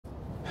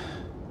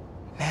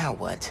Now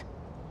what?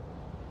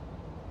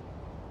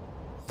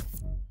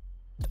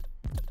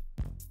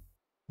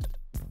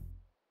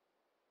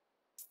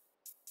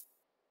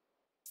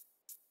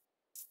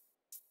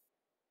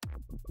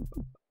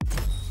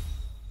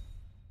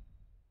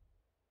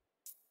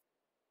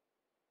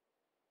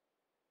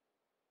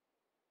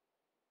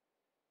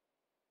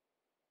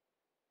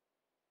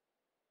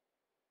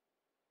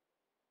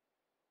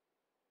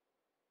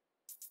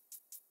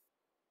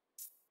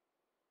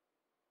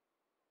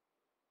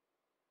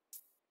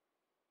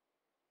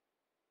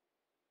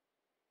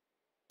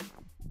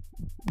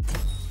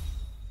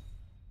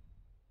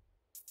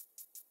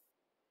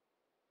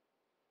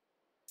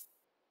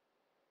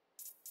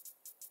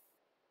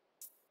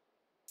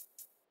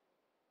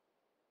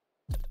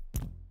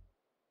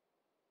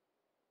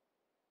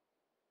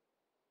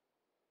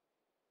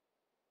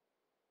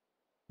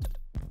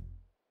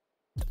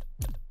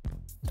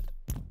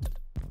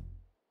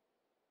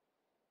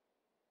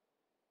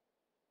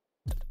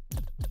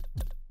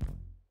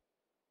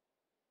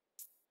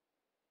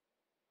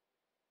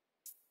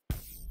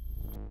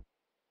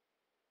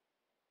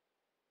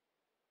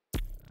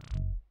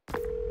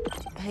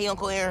 Hey,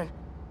 Uncle Aaron.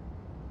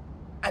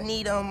 I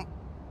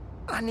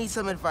need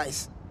some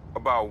advice.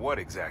 About what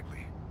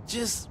exactly?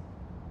 Just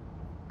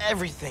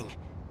everything.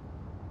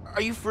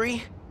 Are you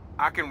free?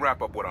 I can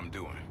wrap up what I'm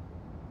doing.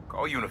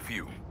 Call you in a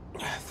few.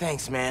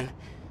 Thanks, man.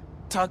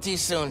 Talk to you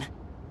soon.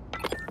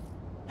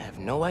 I have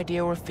no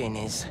idea where Finn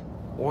is,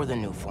 or the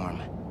new farm.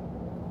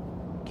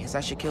 Guess I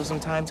should kill some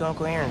time till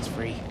Uncle Aaron's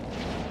free.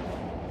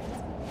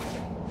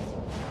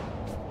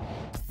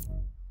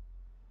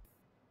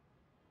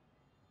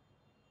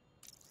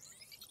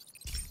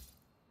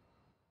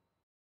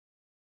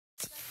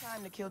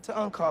 Time to kill till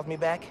Unc calls me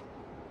back.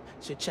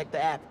 Should check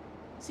the app.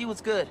 See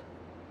what's good.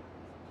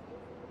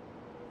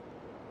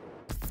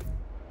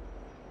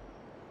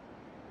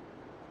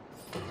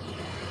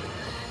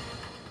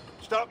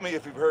 Stop me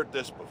if you've heard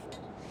this before.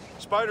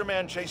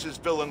 Spider-Man chases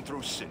villain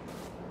through city.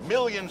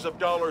 Millions of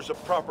dollars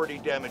of property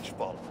damage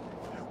followed.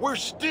 We're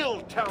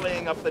still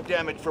tallying up the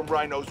damage from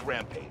Rhino's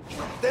rampage.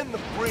 Then the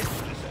bridge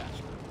disaster.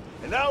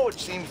 And now it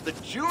seems the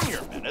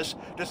Junior Menace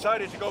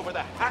decided to go for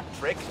the hat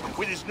trick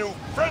with his new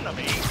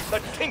frenemy, the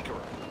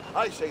Tinkerer.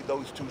 I say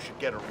those two should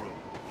get a room.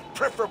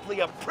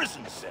 Preferably a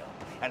prison cell.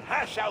 And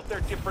hash out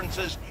their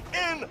differences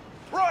in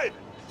private.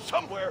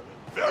 Somewhere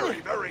very,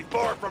 very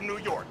far from New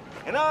York.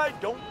 And I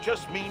don't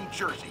just mean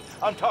Jersey.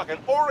 I'm talking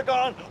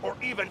Oregon or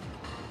even...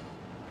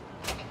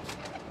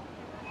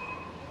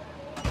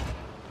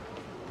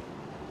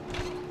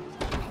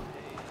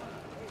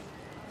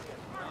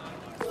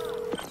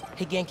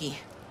 Hey, Genki.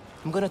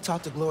 I'm gonna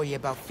talk to Gloria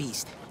about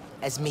Feast.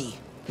 As me,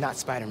 not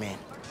Spider-Man.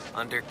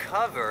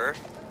 Undercover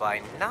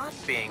by not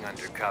being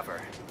undercover.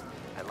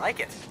 I like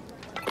it.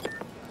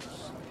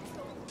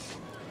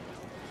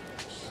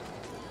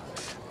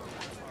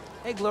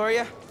 Hey,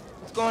 Gloria.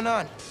 What's going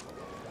on?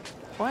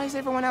 Why is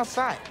everyone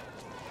outside?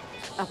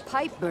 A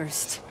pipe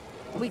burst.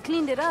 We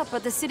cleaned it up,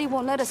 but the city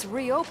won't let us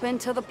reopen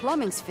till the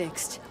plumbing's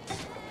fixed.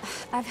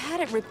 I've had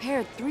it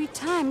repaired 3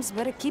 times,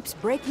 but it keeps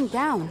breaking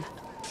down.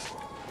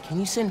 Can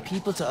you send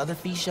people to other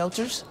Feast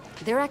shelters?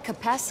 They're at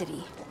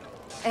capacity.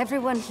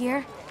 Everyone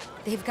here,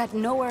 they've got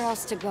nowhere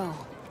else to go.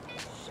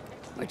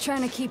 We're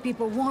trying to keep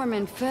people warm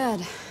and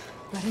fed,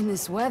 but in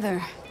this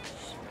weather...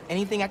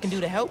 Anything I can do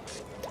to help?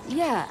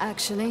 Yeah,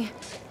 actually.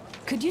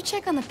 Could you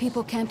check on the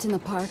people camped in the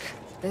park?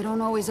 They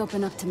don't always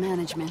open up to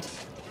management.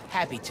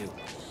 Happy to.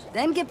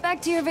 Then get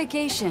back to your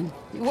vacation.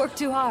 You work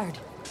too hard.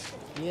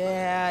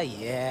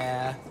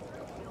 Yeah.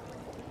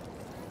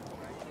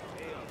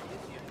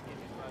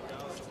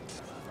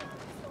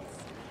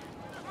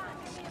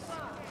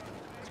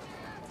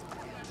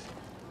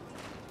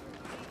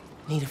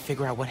 Need to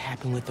figure out what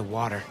happened with the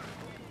water.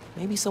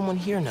 Maybe someone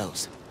here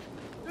knows.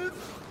 I'll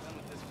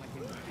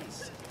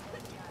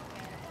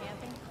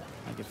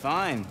get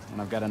fine when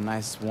I've got a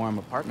nice, warm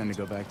apartment to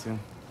go back to.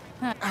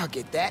 I'll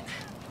get that.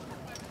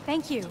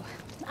 Thank you.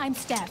 I'm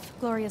Steph,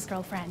 Gloria's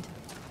girlfriend.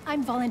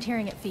 I'm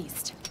volunteering at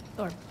Feast.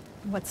 Or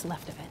what's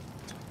left of it.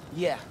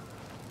 Yeah.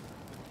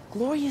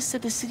 Gloria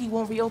said the city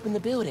won't reopen the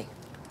building.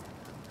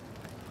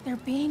 They're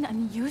being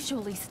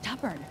unusually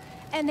stubborn.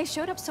 And they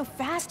showed up so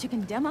fast to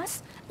condemn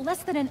us,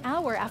 less than an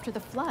hour after the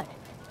flood.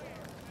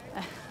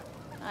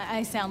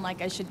 I sound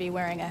like I should be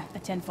wearing a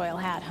tinfoil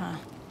hat, huh?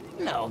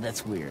 No,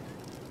 that's weird.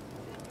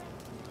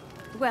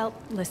 Well,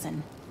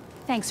 listen.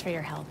 Thanks for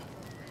your help.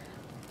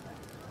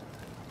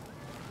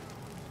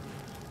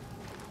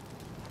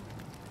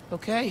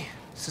 Okay,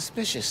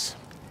 suspicious.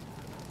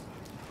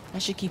 I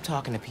should keep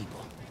talking to people.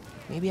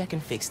 Maybe I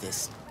can fix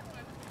this.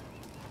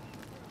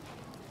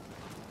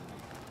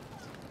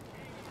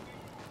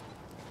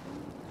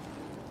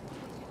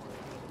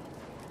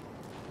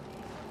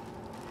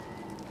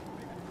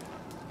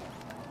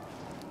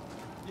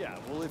 Yeah,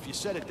 well, if you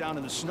set it down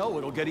in the snow,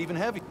 it'll get even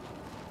heavier.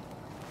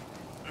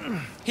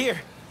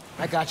 Here,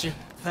 I got you.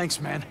 Thanks,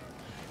 man.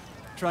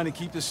 Trying to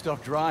keep this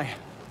stuff dry.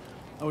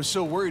 I was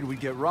so worried we'd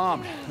get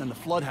robbed, and the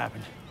flood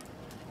happened.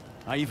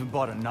 I even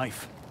bought a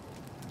knife.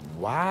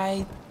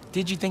 Why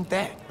Did you think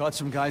that? Caught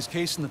some guys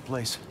casing the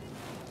place.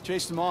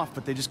 Chased them off,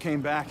 but they just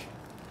came back.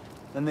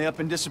 Then they up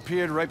and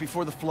disappeared right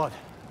before the flood.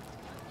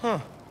 Huh.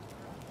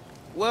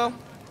 Well,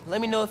 let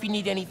me know if you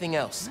need anything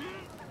else.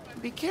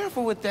 Be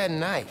careful with that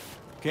knife.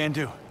 Can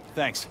do.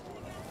 Thanks.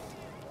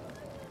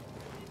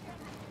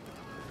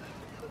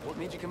 What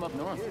made you come up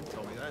north?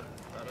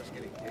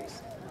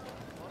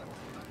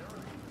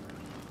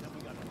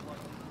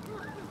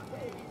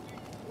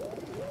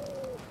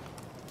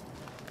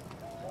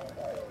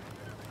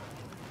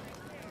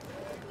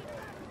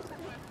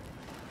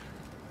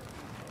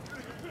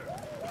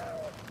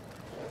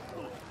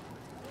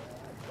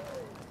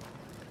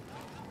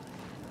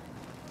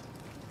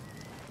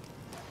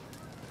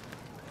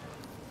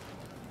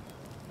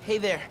 Hey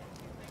there.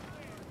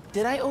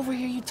 Did I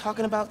overhear you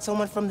talking about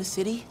someone from the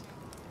city?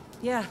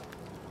 Yeah,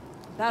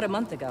 about a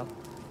month ago.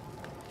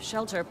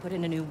 Shelter put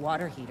in a new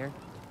water heater.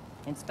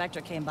 Inspector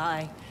came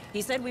by.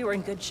 He said we were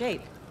in good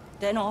shape.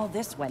 Then all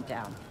this went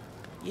down.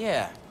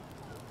 Yeah.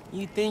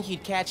 You'd think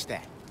he'd catch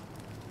that.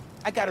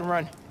 I gotta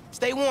run.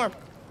 Stay warm.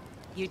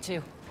 You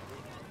too.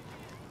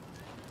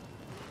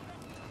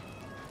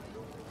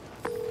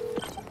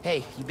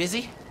 Hey, you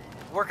busy?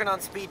 Working on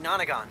Speed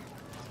Nonagon.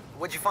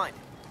 What'd you find?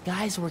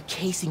 Guys were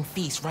casing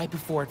Feast right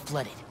before it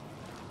flooded.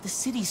 The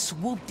city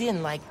swooped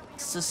in like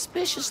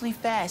suspiciously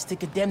fast to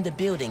condemn the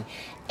building,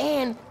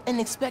 and an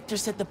inspector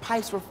said the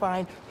pipes were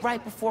fine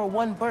right before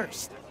one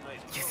burst.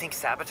 You think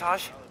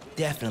sabotage?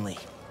 Definitely.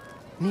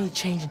 Need to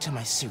change into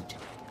my suit.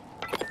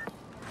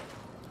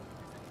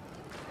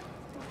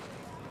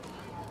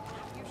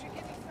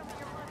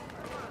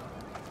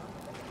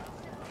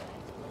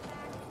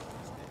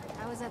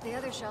 I was at the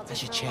other shelter I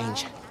should for a while.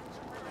 change.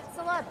 It's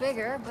a lot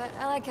bigger, but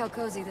I like how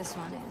cozy this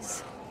one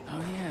is.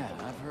 Oh yeah,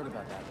 I've heard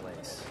about that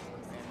place.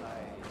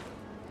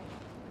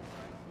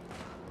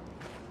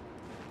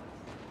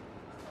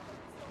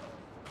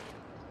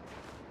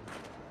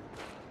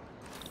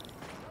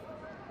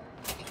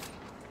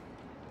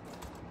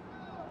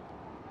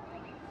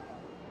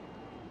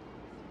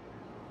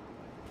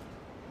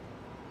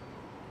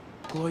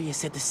 Gloria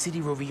said the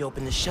city will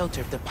reopen the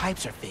shelter if the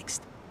pipes are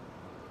fixed.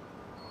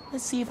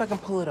 Let's see if I can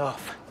pull it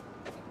off.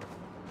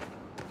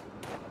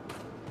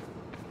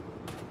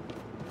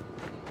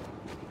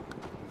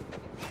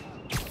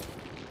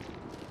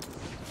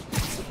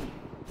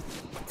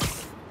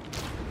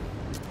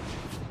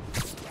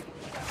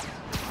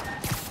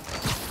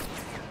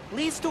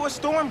 Leads to a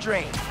storm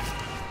drain.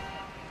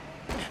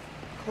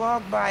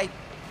 Clogged by,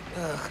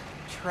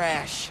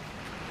 trash.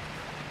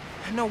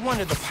 No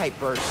wonder the pipe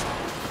burst.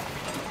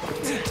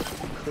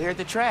 Cleared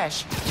the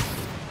trash.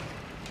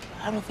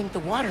 I don't think the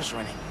water's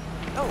running.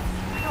 Oh,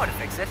 I know how to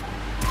fix it.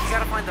 You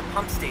gotta find the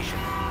pump station.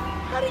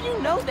 How do you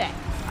know that?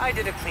 I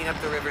did a Clean Up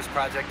the Rivers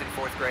project in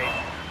 4th grade.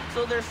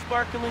 So they're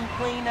sparkling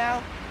clean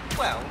now?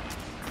 Well,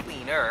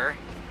 cleaner.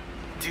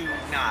 Do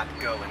not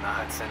go in the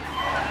Hudson.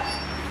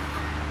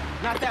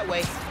 Not that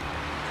way.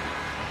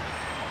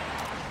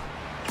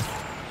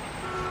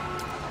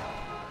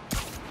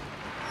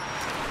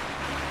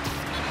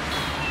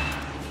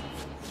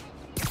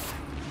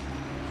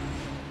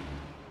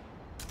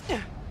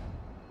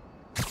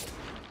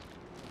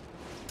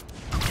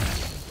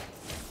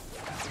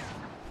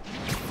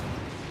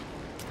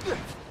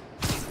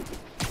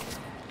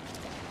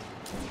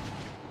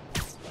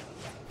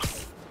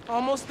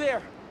 Almost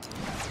there.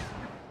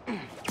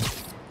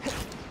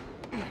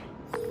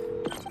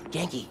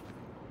 Genki.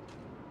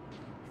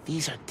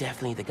 These are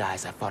definitely the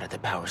guys I fought at the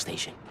power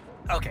station.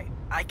 Okay,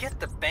 I get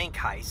the bank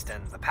heist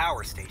and the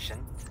power station,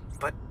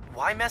 but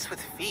why mess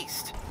with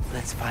Feast?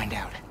 Let's find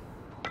out.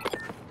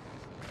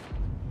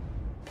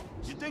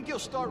 You think he'll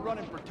start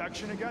running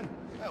protection again?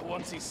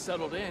 Once he's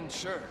settled in,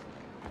 sure.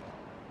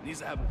 Needs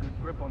to have a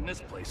good grip on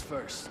this place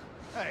first.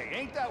 Hey,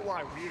 ain't that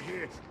why we're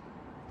here?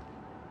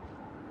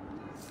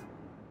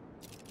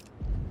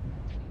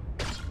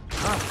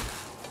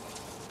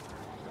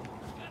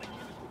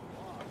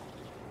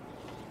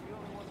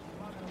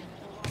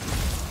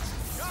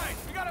 Guys,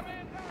 we got a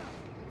man down!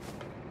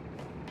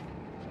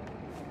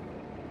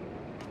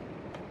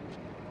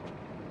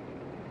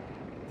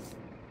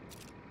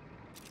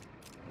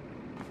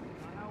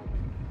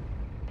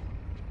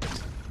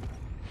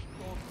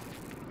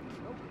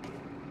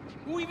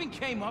 Who even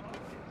came up?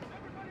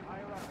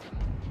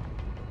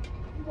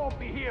 You won't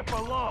be here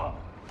for long.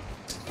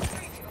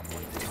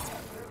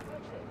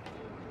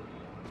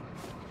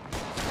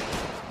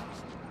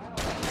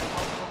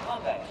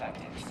 Combat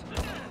tactics.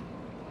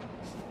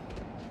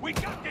 We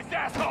got this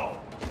asshole!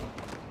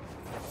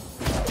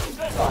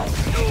 Goodbye.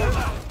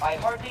 I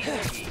hardly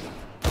hear you.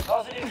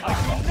 Positive I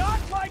contact. do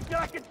not like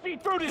that I can see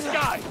through this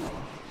guy!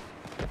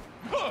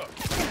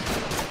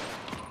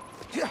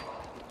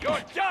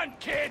 You're done,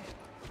 kid!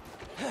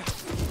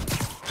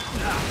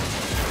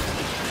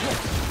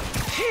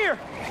 Here!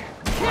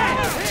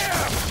 Get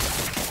here!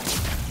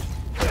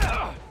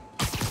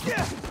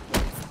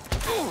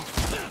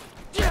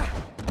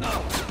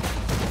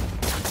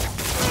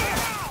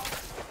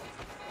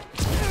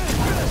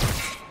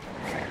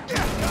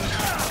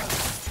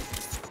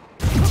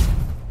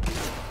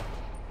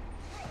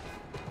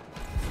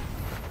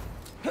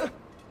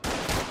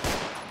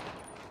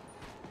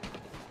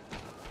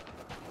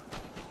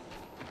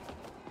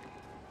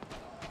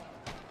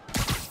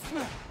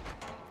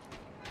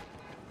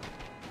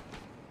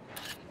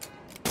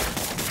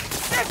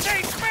 This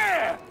ain't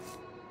fair!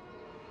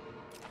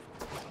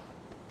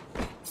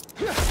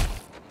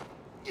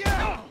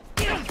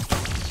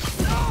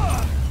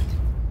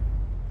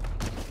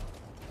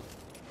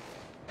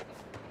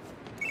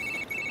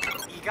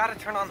 You gotta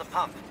turn on the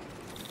pump.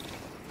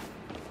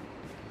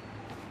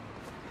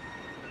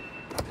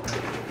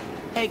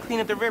 Hey, clean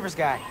up the rivers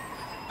guy.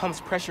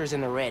 Pump's pressure is in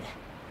the red.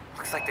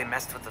 Looks like they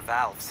messed with the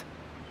valves.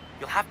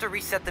 You'll have to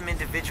reset them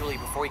individually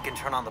before you can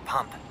turn on the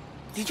pump.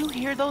 Did you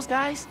hear those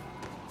guys?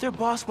 Their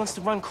boss wants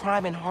to run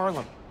crime in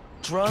Harlem.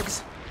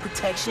 Drugs,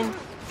 protection.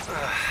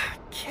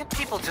 Can't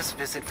people just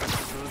visit for the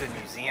food and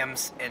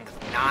museums and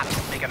not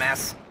make a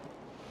mess?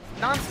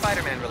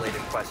 Non-Spider-Man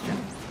related question.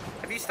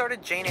 Have you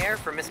started Jane Eyre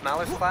for Miss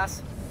Maller's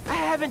class? I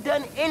haven't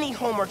done any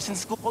homework since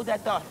school. Hold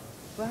that thought.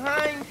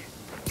 Behind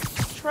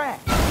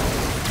track.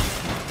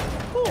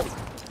 Ooh.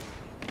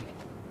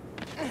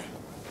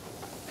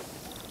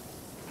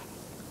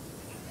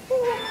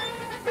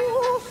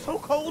 Ooh, so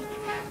cold.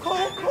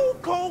 Cold,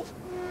 cold, cold.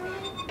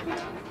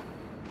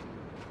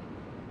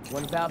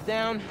 One valve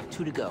down,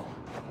 2 to go.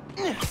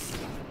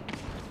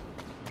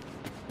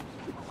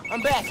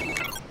 I'm back.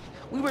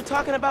 We were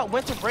talking about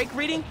winter break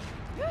reading?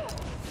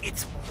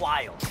 It's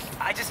wild.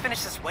 I just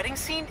finished this wedding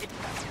scene.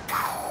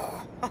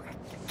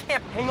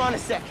 Can't... Hang on a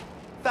sec.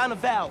 Found a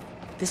valve.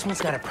 This one's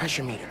got a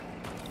pressure meter.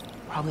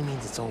 Probably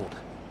means it's old.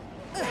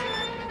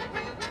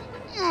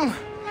 Oh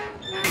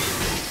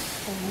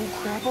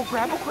crap, oh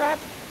crap, oh crap.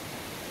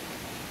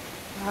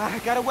 I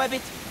gotta web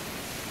it.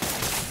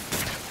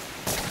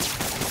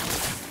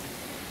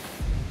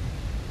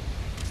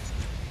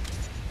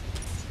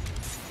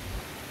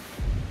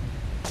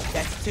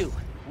 That's 2.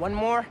 One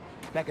more,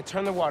 and I can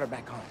turn the water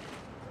back on.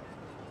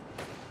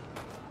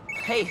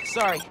 Hey,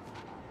 sorry.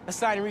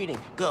 Assign reading.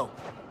 Go.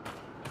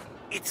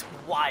 It's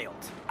wild.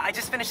 I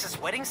just finished this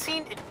wedding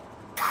scene.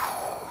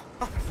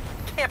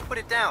 Can't put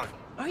it down.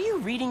 Are you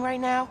reading right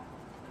now?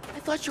 I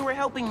thought you were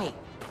helping me.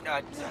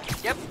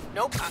 Yep.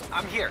 Nope.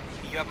 I'm here.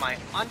 You have my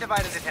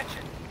undivided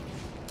attention.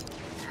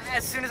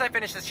 As soon as I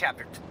finish this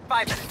chapter.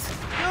 5 minutes.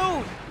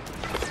 Dude!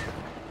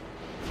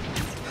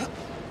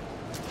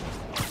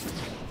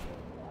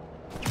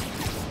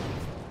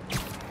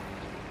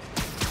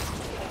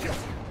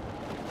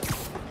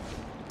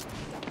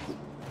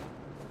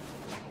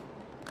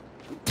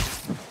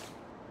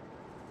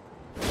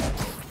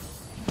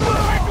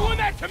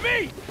 To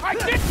me! I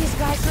did! These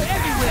guys are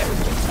everywhere!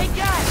 Hey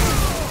guys!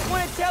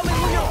 Wanna tell me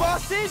who your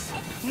boss is?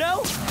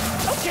 No?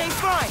 Okay,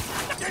 fine!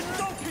 It's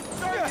so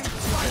concerning,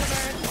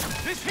 Spider-Man!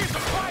 This here's a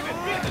private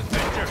business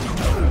venture!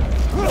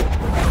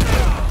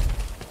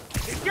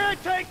 It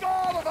can't take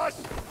all of us!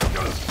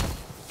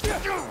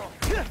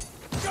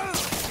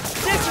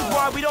 This is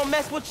why we don't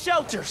mess with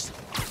shelters!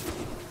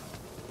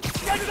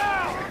 Get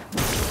down!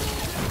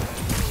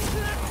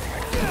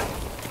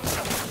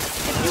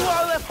 If you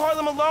all left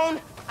Harlem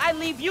alone, I'd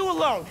leave you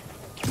alone.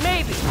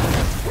 Maybe.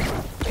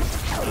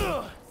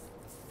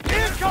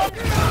 Here comes...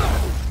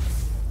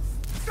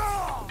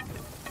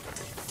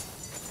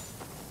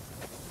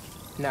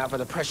 Now for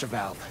the pressure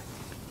valve.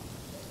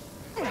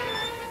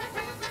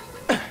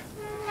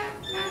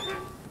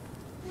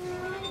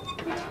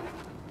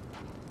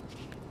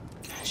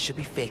 Should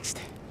be fixed.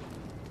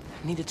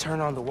 Need to turn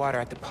on the water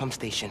at the pump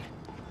station.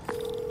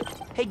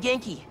 Hey,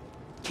 Genki,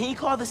 can you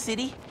call the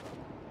city?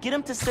 Get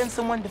them to send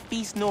someone to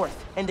Feast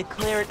North and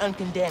declare it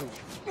uncondemned.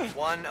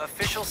 One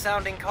official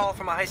sounding call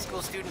from a high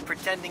school student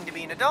pretending to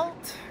be an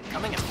adult,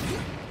 coming up.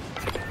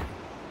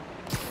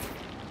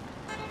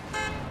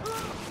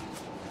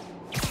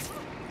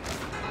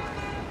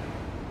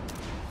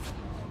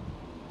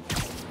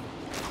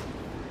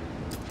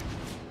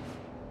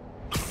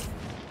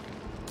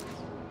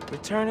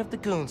 Return of the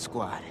Goon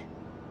Squad.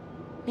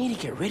 Need to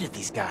get rid of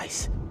these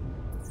guys.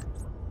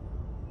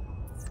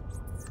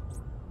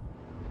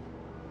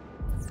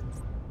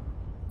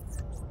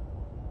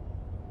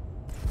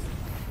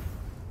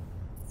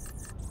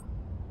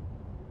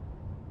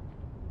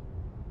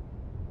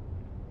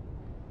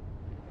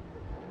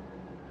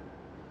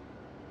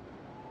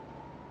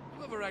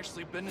 Ever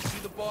actually been to see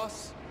the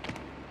boss? In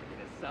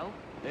the South,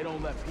 they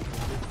don't let people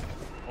visit.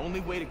 Only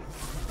way to do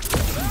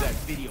that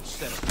video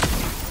setup.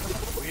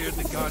 Weird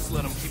the guards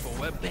let him keep a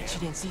webcam. Bet you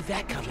didn't see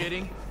that coming.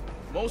 Kidding?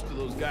 Most of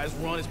those guys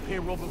were on his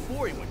payroll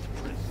before he went to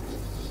prison.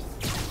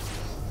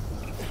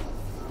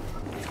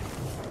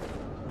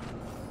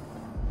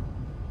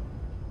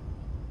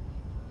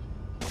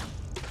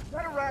 Is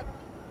that a rat?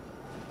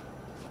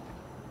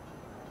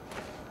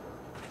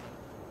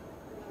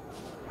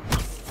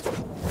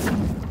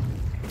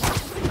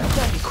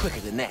 Gotta be quicker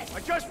than that. I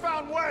just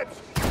found webs!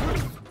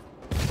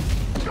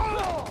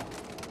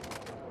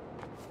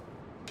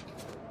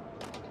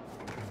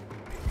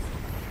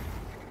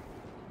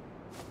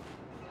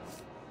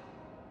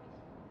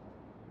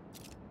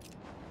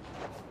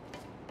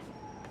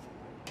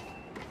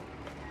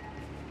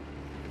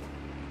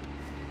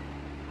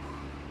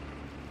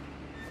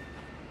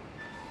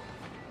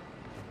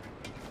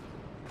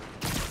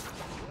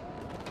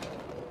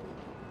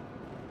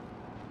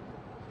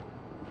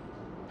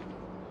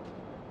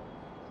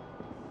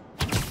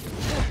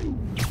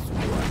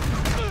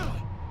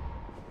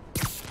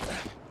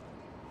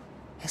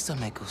 Eso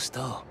me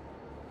gustó.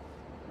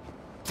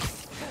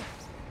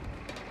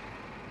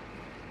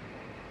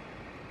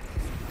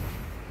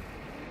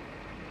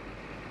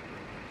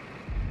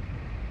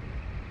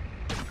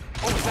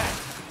 What was that?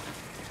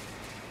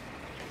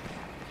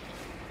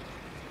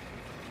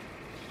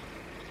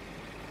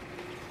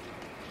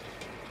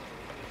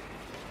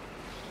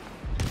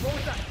 What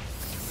was that?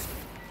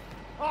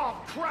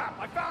 Oh, crap!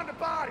 I found a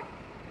body!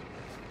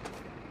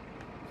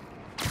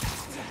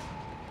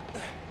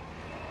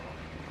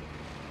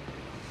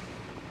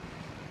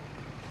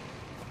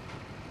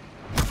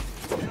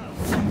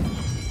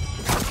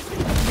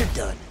 You're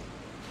done.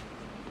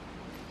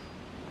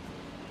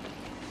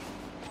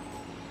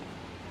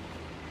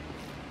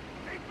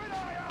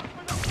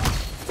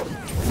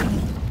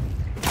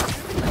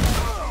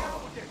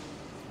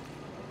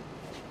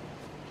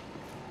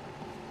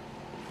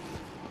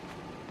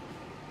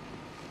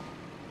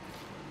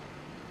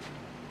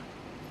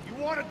 You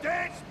want to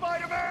dance,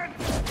 Spider-Man?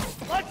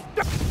 Let's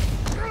do.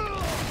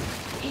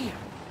 Here,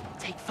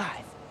 take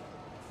 5.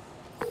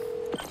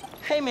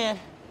 Hey, man.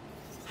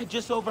 I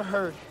just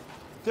overheard.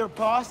 Their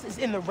boss is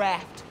in the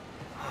raft.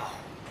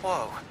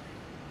 Whoa.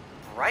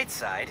 Bright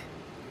side?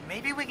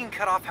 Maybe we can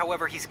cut off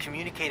however he's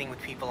communicating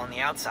with people on the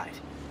outside.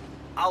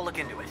 I'll look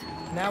into it.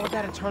 Now we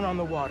gotta turn on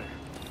the water.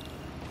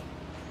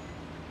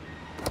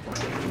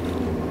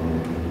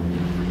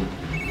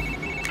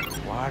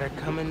 Water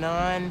coming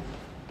on.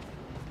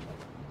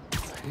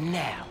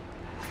 Now.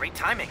 Great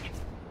timing.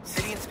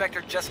 City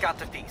Inspector just got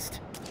the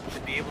feast.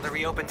 Should be able to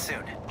reopen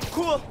soon.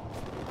 Cool.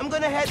 I'm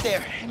gonna head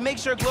there and make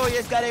sure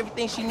Gloria's got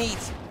everything she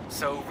needs.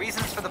 So,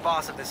 reasons for the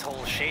boss of this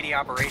whole shady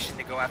operation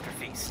to go after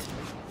Feast.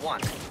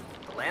 1,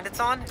 the land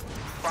it's on,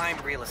 prime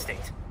real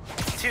estate.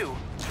 2,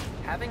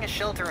 having a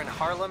shelter in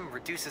Harlem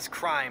reduces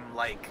crime,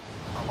 like,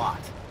 a lot.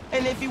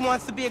 And if he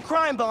wants to be a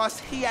crime boss,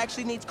 he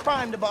actually needs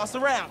crime to boss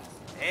around.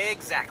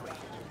 Exactly.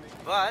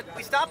 But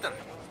we stopped him.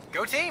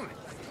 Go team!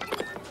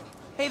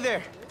 Hey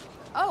there.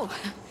 Oh,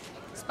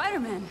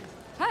 Spider-Man.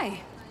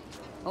 Hi.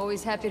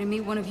 Always happy to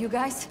meet one of you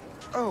guys.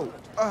 Oh,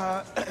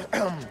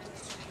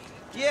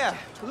 yeah,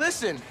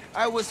 listen,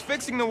 I was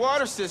fixing the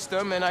water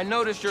system and I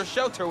noticed your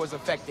shelter was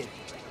affected.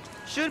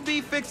 Should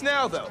be fixed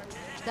now, though.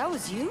 That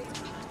was you?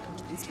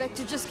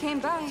 Inspector just came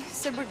by,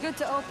 said we're good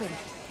to open.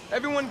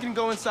 Everyone can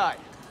go inside.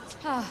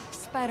 Ah,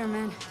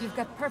 Spider-Man, you've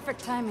got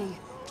perfect timing.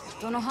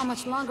 Don't know how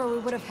much longer we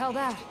would have held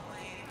out.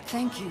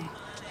 Thank you.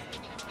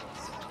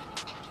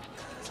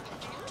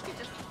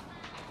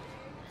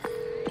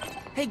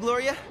 Hey,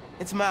 Gloria,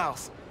 it's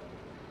Miles.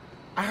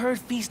 I heard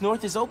Feast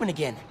North is open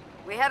again.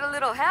 We had a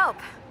little help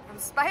from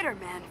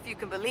Spider-Man, if you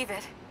can believe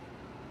it.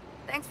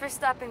 Thanks for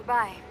stopping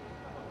by.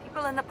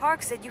 People in the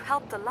park said you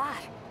helped a lot.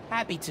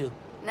 Happy to.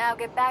 Now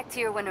get back to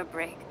your winter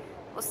break.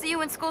 We'll see you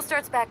when school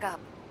starts back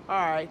up. All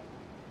right.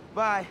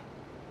 Bye.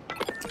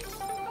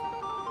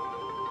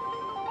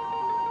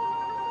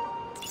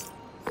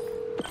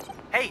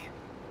 Hey,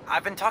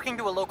 I've been talking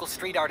to a local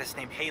street artist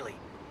named Haley.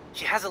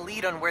 She has a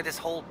lead on where this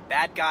whole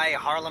bad guy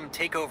Harlem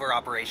takeover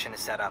operation is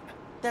set up.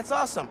 That's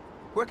awesome.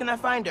 Where can I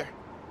find her?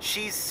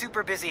 She's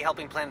super busy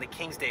helping plan the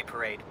King's Day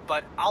parade,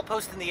 but I'll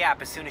post in the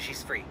app as soon as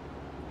she's free.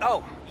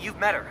 Oh, you've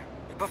met her.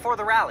 Before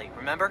the rally,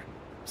 remember?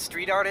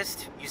 Street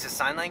artist, uses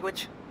sign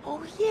language.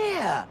 Oh,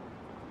 yeah.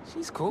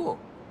 She's cool.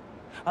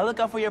 I'll look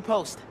out for your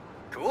post.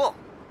 Cool.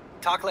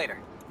 Talk later.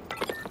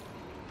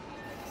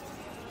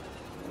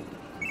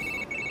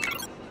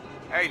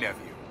 Hey,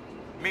 nephew.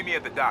 Meet me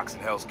at the docks in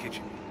Hell's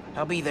Kitchen.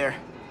 I'll be there.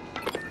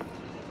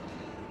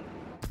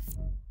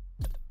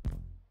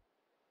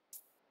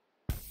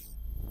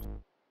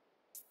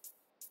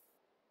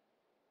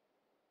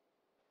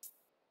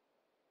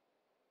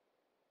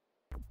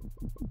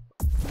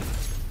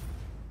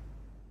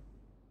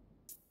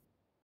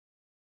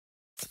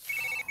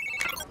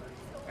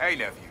 Hey,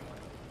 nephew.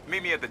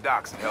 Meet me at the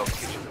docks in Hell's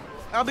Kitchen.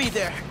 I'll be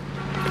there.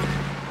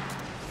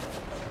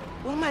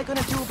 What am I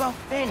gonna do about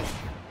Finn?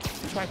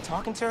 Try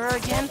talking to her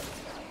again?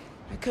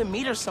 I could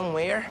meet her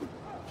somewhere.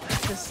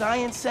 The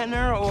Science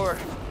Center or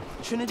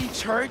Trinity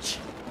Church?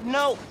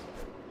 No.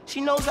 She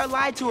knows I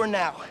lied to her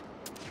now.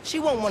 She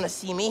won't want to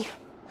see me.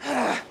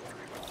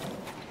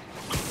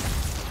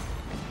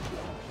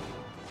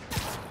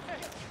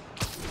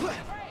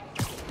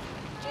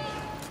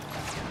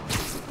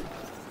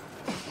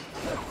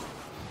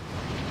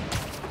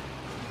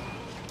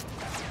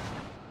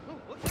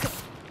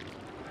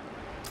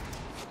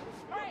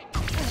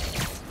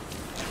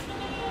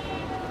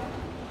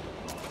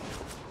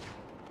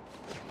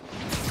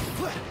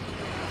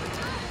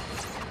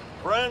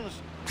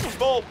 Friends,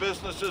 small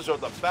businesses are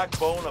the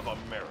backbone of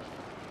America.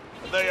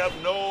 They have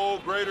no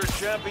greater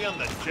champion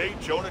than J.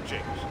 Jonah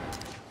Jameson.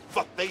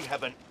 But they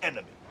have an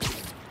enemy.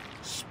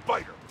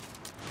 Spider.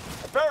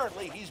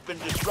 Apparently, he's been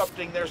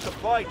disrupting their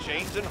supply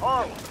chains in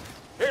Harlem.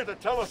 Here to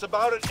tell us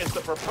about it is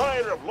the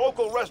proprietor of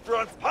local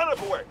restaurant Pana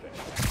Fuerte.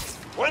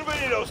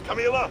 Buenvenidos,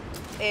 Camila.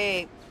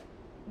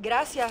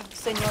 Gracias,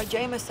 Senor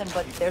Jameson,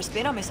 but there's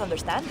been a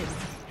misunderstanding.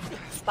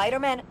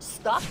 Spider-Man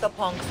stopped the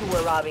punks who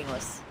were robbing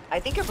us. I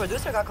think your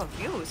producer got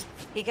confused.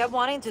 He kept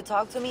wanting to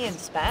talk to me in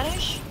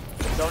Spanish,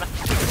 don't I?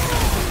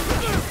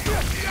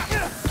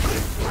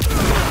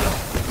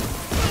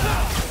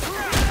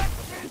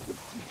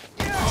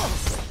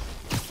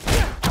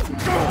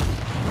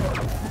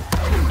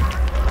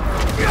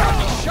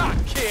 Shot,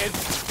 kid!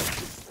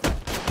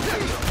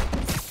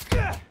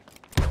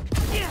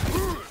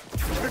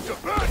 It's a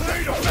bad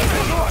day to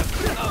mess on!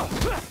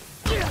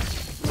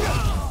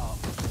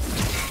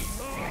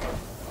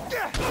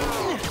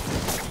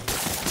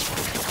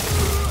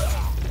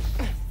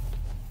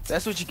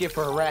 That's what you get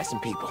for harassing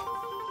people.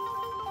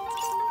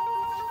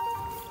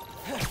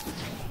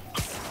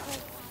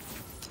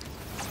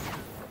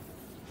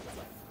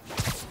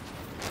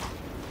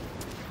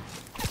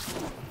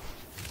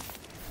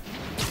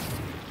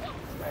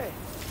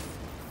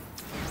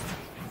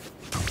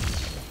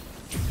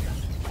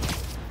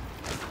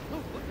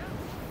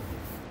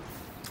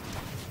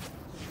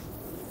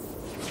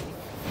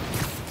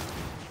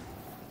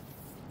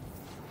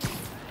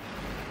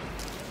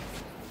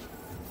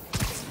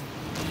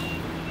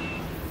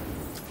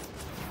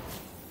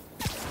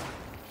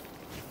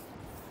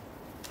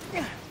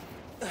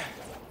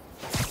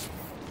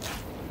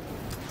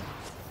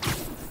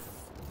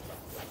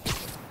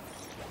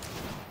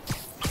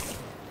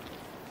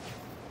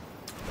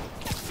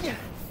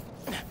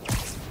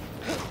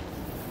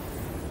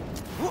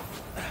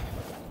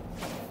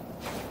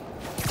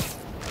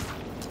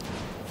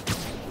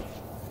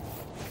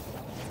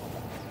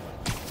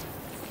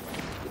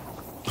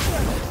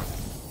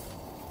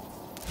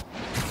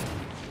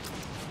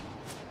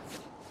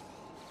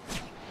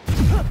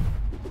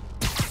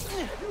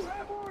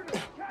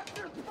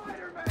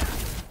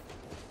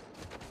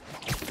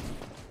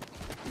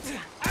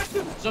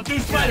 Subdue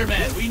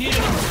Spider-Man! We need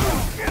him!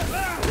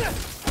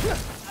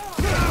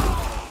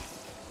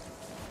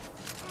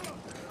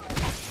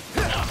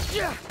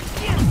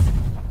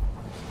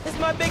 It's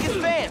my biggest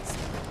fans.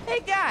 Hey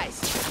guys,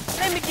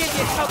 let me give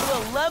you a couple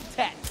of love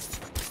taps.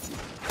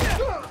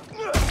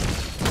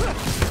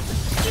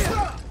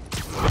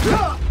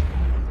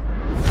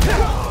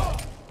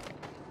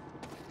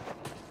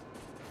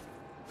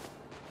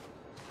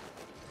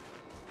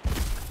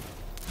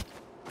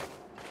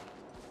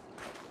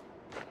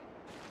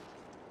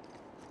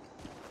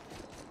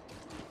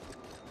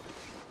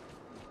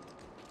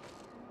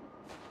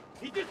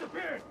 He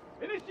disappeared!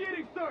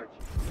 Initiating search!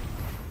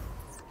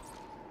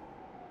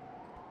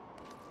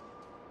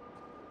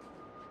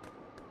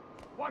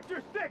 Watch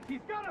your six! He's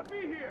gotta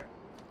be here!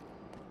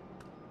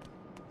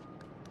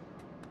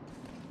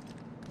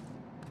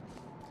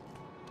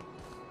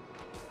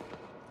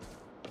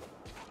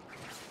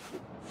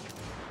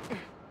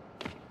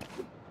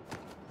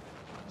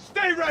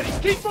 Stay ready!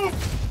 Keep moving!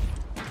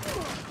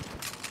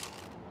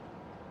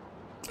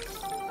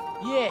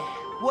 Yeah,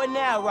 what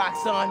now,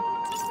 Roxanne?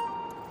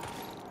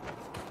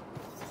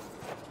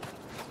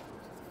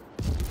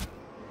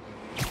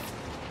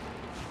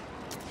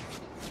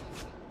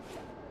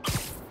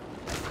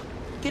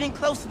 Getting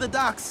close to the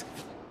docks.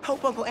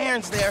 Hope Uncle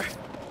Aaron's there.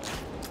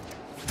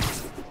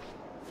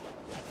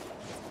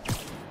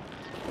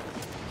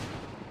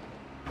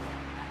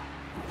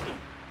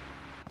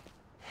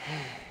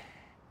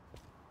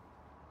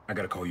 I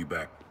gotta call you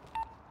back.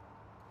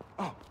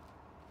 Oh. All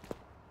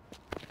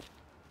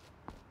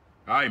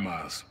right,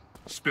 Miles.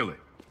 Spill it.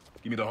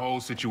 Give me the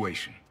whole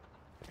situation.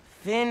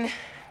 Finn,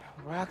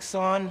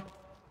 Roxanne,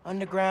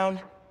 Underground.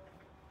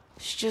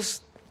 It's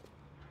just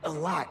a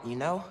lot, you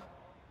know?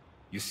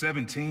 You're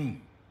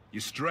 17.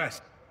 You're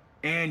stressed.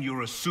 And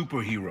you're a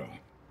superhero.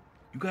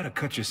 You gotta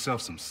cut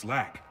yourself some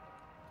slack.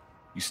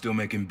 You still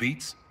making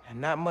beats?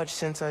 And not much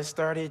since I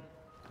started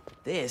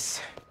this.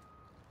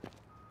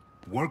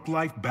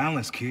 Work-life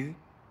balance, kid.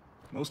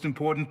 Most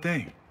important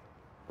thing.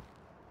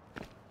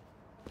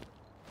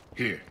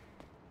 Here.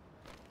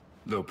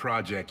 Little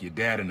project your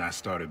dad and I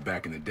started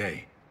back in the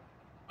day.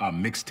 Our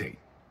mixtape.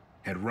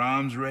 Had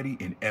rhymes ready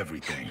and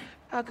everything.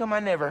 How come I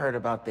never heard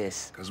about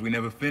this? 'Cause we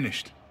never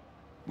finished.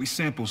 We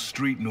sampled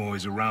street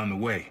noise around the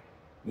way.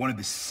 Wanted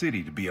the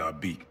city to be our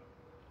beat.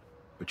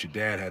 But your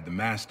dad had the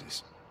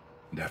masters.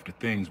 And after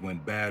things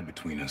went bad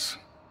between us...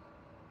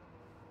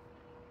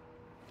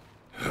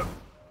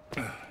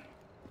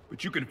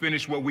 But you can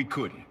finish what we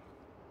couldn't.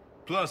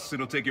 Plus,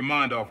 it'll take your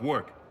mind off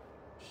work.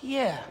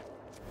 Yeah.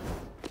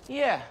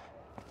 Yeah.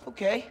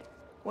 Okay.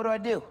 What do I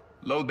do?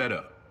 Load that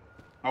up.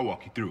 I'll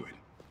walk you through it.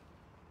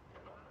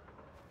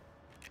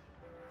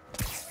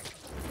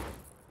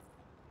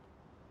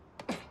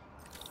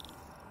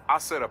 I'll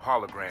set up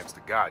holograms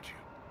to guide you.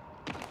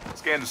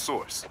 Scan the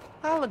source.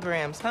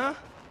 Holograms, huh?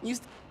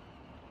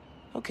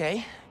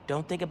 Okay.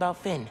 Don't think about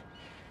Finn.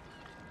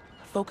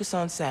 Focus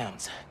on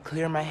sounds.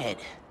 Clear my head.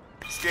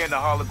 Scan the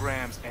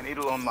holograms, and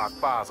it'll unlock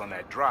files on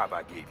that drive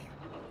I gave you.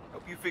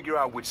 Help you figure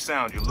out which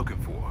sound you're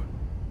looking for.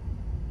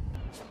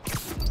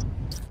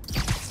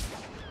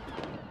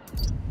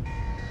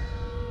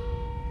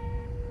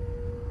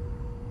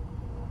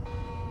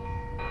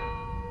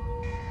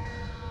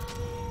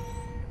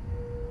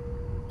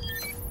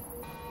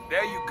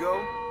 There you go.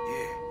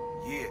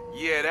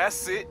 Yeah,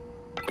 that's it.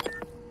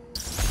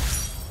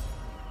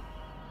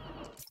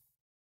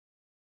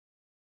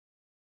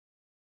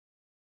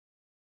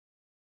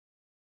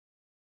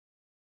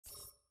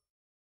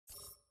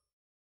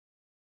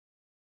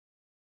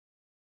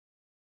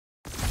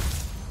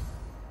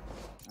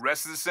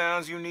 Rest of the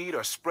sounds you need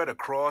are spread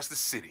across the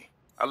city.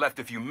 I left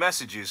a few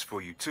messages for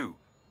you, too,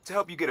 to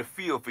help you get a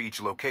feel for each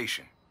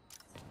location.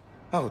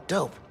 Oh,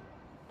 dope.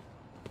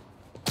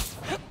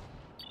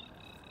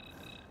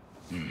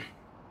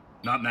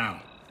 Not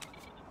now.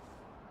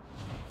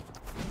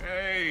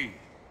 Hey,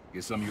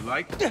 get something you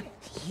like?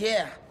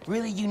 Yeah,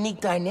 really unique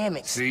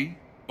dynamics. See?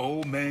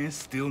 Old man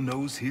still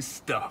knows his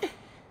stuff.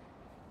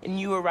 And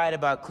you were right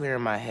about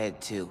clearing my head,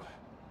 too.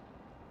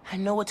 I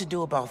know what to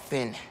do about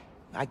Finn.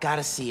 I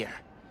gotta see her.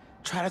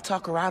 Try to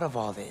talk her out of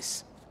all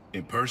this.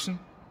 In person?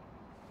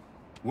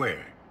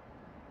 Where?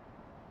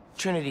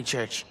 Trinity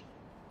Church.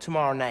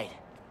 Tomorrow night.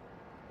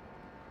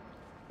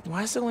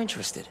 Why so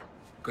interested?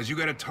 Because you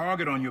got a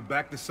target on your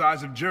back the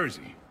size of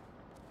Jersey.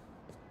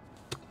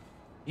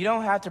 You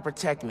don't have to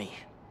protect me.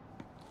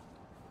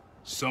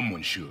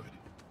 Someone should.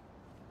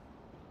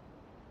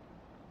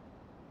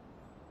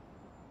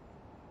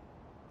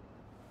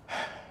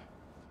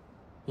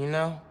 You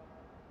know,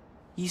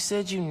 you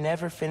said you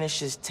never finished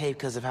this tape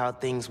because of how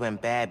things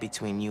went bad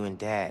between you and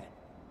Dad.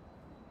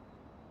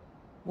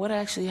 What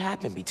actually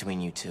happened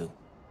between you two?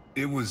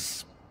 It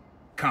was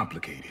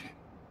complicated.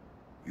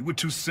 We were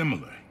too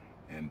similar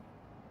and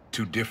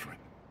too different.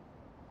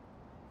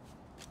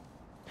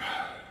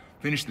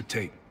 Finish the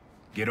tape,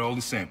 get all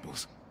the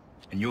samples,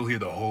 and you'll hear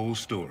the whole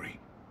story.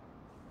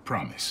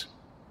 Promise.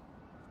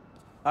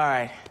 All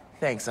right,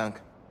 thanks, Unc.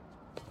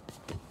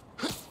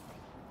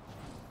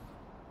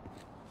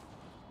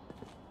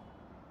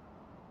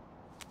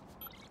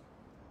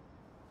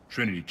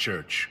 Trinity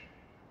Church.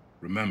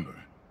 Remember,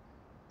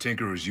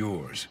 Tinker is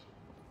yours,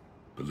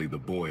 but leave the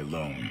boy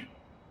alone.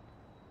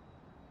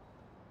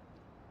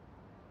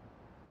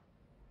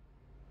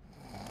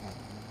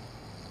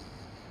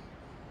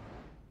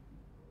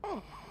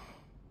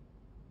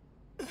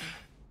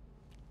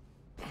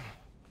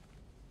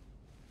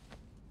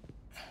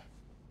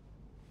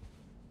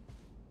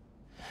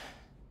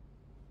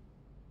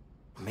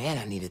 Man,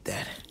 I needed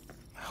that.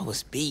 I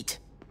was beat.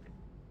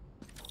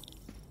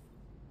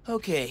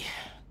 Okay,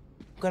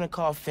 I'm gonna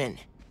call Finn.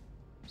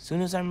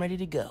 Soon as I'm ready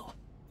to go.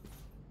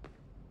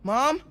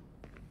 Mom?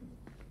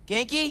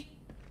 Genki?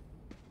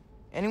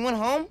 Anyone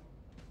home?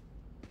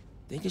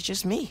 Think it's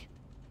just me.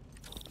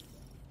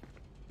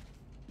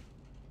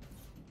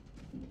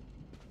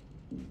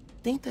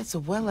 Think that's a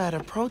well out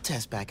of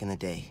protest back in the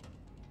day.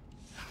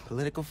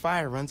 Political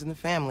fire runs in the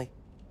family.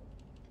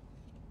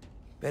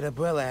 Bet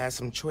Abuela has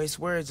some choice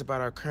words about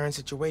our current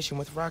situation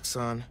with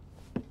Roxxon.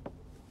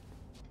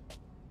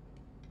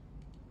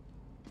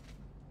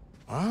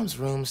 Mom's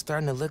room's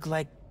starting to look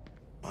like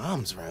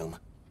Mom's room.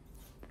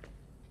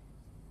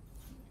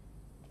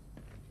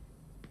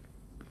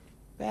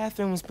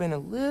 Bathroom's been a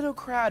little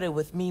crowded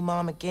with me,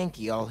 Mom, and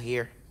Genki all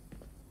here.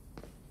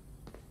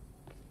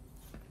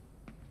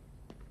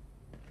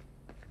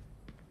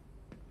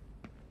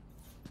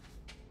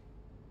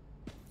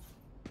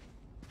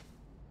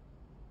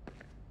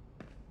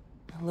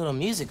 A little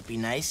music would be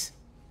nice.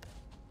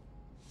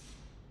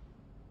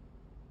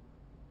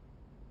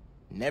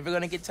 Never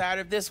gonna get tired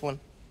of this one.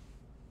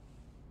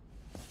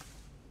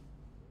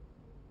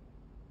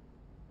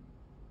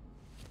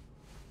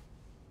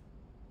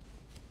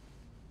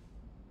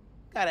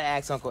 Gotta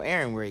ask Uncle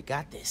Aaron where he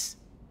got this.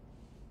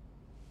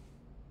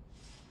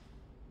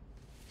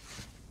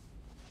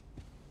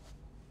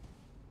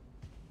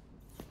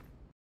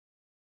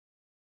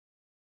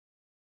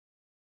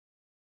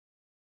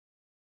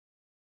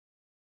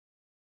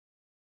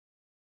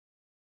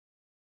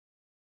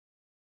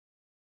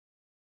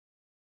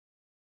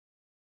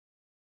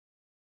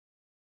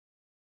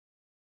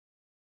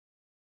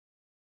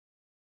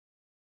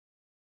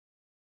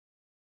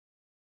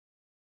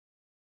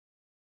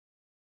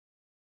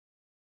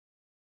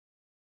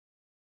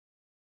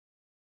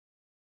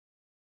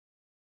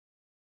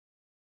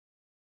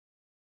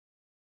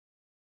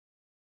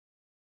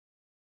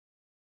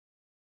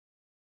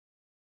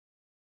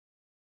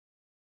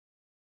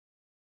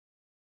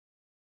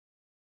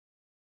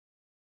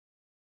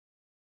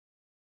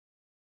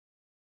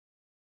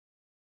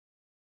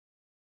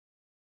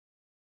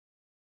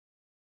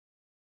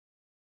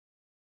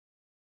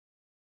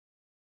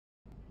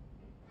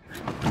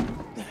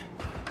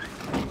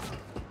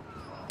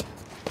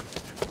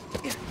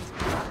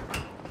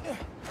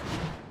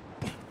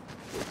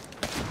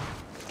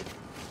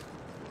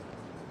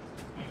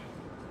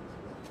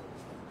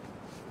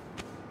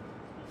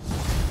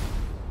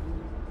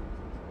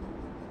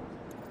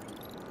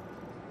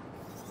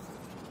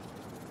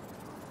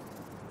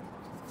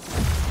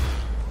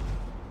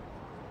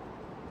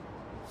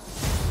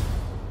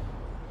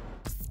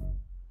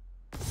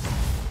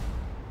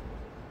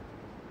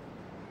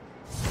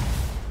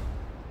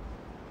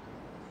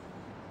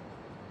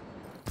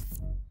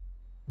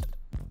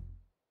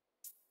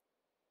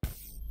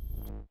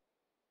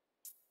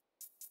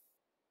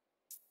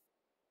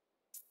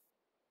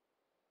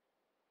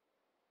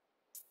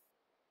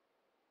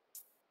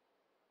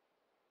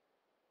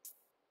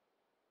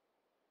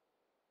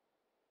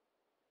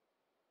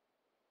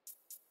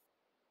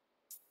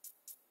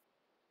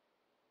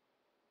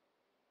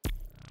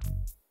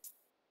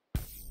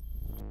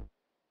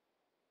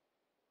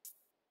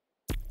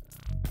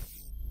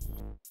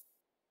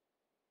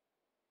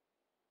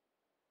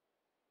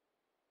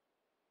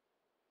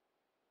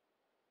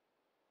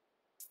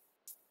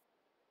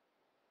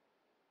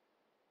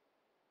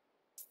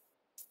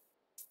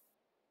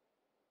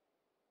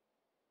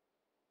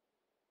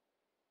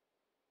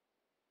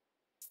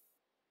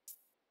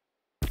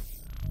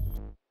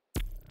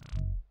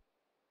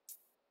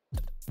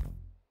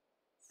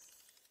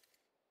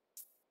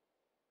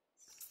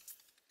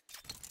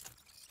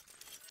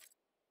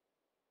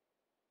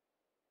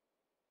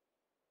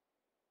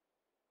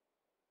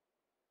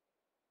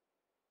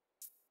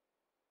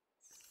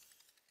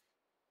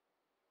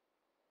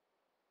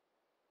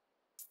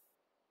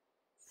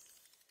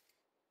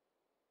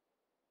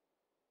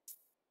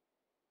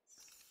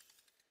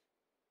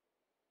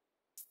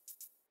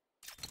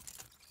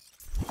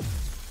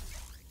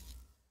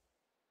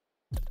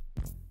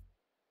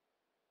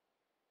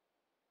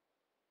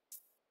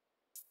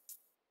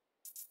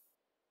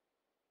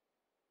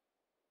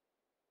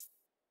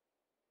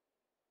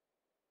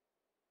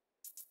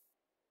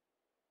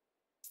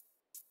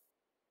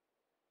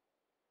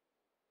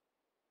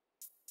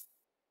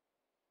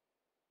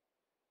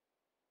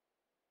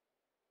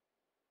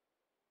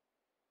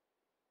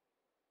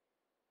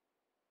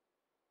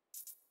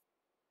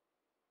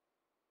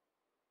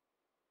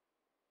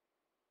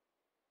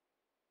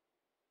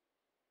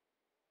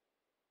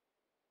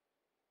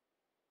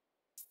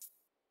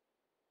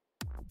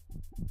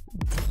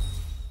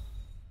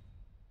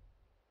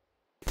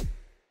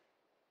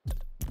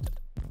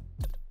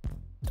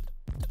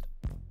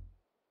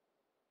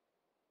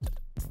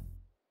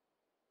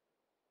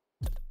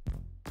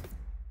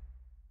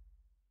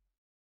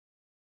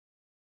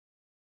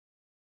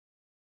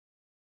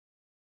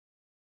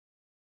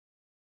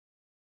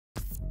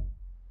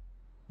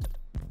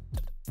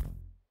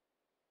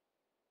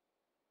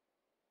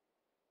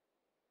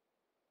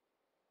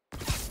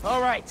 All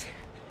right,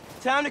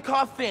 time to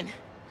call Finn.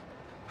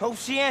 Hope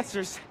she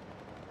answers.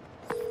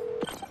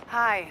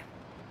 Hi,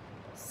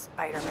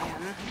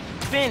 Spider-Man.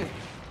 Finn,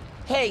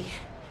 hey,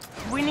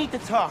 we need to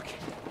talk.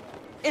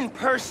 In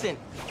person.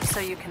 So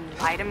you can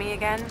lie to me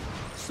again?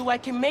 So I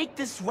can make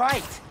this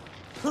right.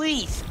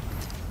 Please.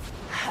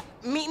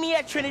 Meet me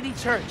at Trinity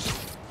Church.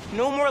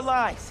 No more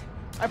lies.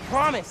 I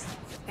promise.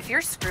 If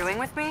you're screwing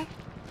with me...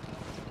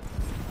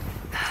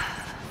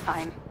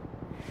 Fine.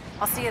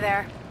 I'll see you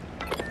there.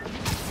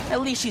 At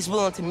least she's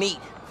willing to meet.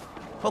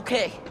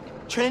 Okay,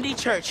 Trinity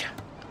Church.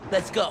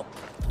 Let's go.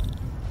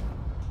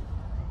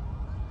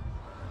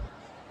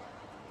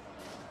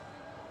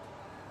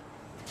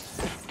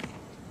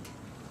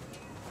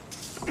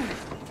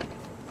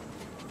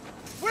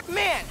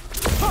 Man,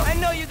 I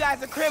know you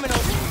guys are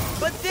criminals,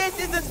 but this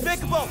is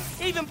despicable,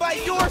 even by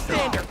your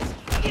standards.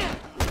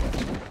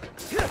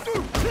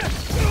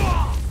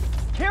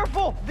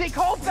 Careful! They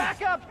called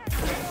backup!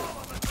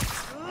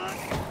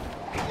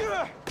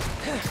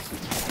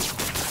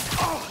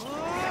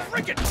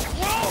 Frickin'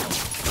 whoa!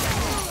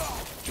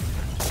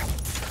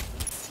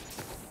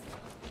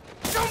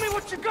 Show me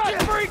what you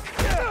got, freak!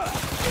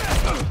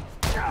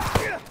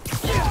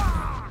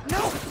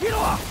 No! Get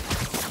off!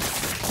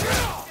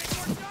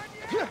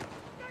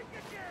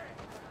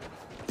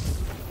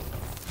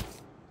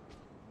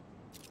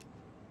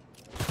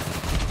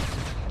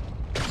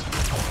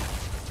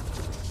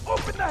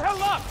 Open the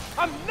hell up!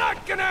 I'm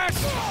not gonna ask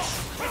you!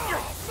 If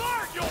you're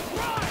smart, you'll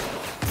run!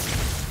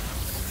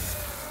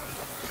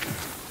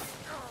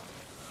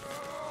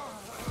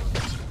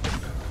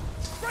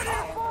 Ready to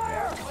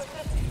fire!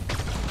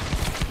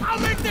 I'll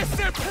make this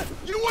simple!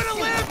 You wanna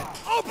live?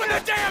 Open the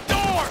damn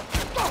door!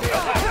 How'd you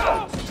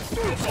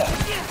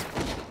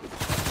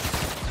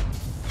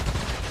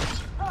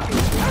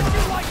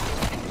like it?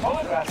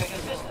 Holographic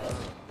assistance.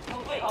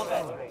 Complete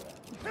already.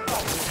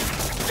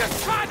 Just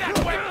try that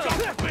web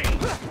jump speed!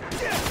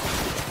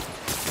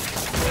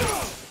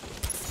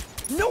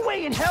 No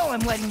way in hell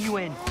I'm letting you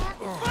in!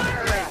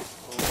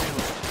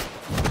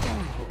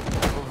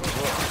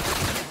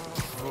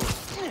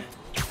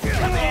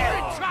 Come here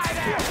and try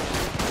that!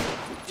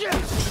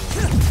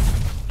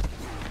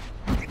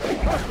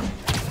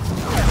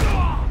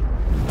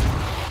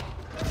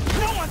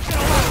 No one's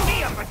gonna lock me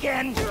up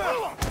again!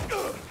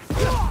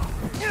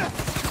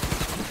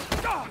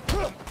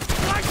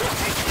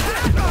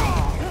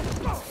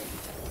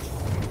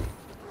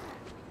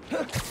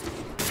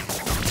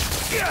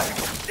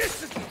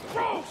 This is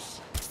gross!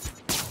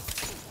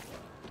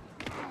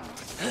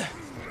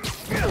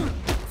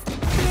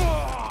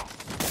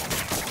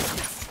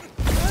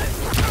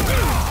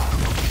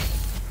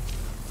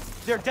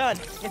 They're done.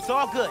 It's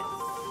all good.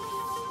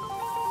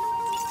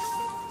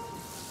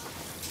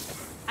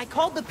 I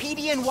called the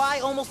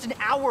PDNY almost an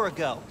hour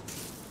ago.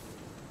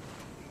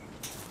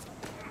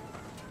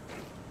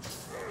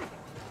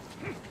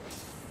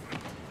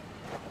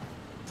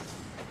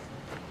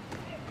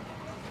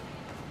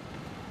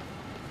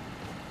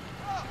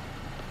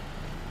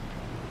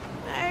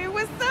 Hey,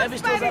 what's up, Abby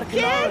stores out of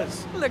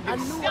Canales. Look, I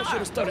knew I should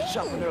have started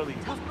shopping early.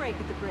 Tough break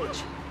at the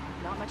bridge.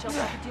 Not much else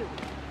I could do.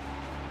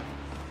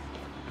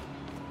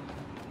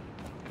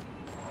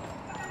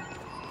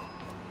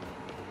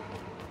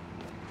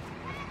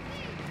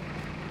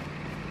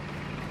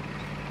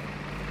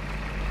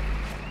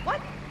 What?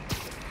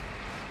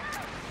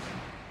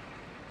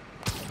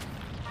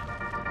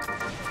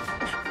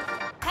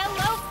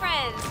 Hello,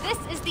 friends. This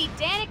is the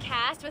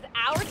Danicast with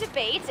our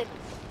debates and...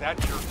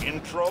 That's your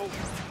intro?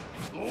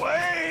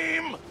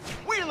 Lame!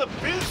 We in the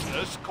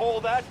business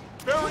call that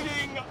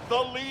burying the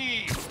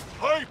lead.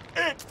 Hype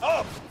it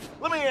up!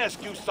 Let me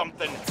ask you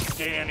something,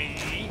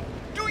 Danny.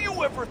 Do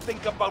you ever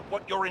think about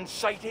what you're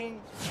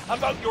inciting?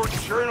 About your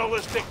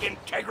journalistic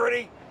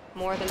integrity?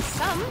 More than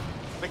some.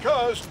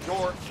 Because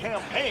your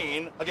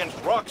campaign against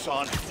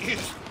Roxxon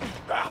is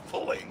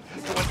baffling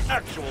to an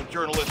actual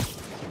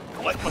journalist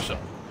like myself.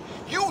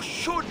 You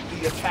should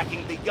be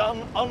attacking the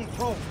young,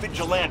 unproved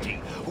vigilante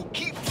who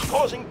keeps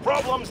causing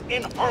problems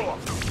in Harlem.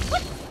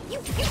 What? You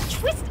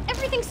twist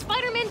everything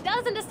Spider-Man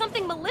does into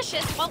something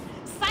malicious while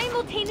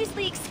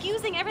simultaneously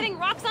excusing everything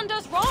Roxxon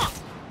does wrong.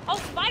 All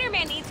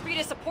Spider-Man needs for you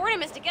to support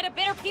him is to get a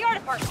better PR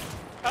department.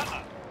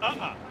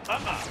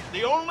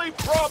 The only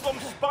problem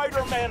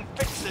Spider-Man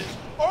fixes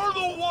are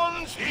the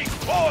ones he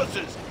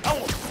causes. I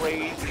won't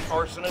praise the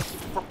arsonist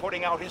for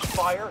putting out his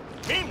fire.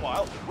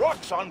 Meanwhile,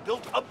 Roxxon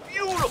built a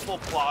beautiful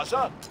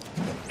plaza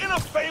in a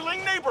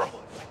failing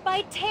neighborhood.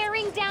 By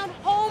tearing down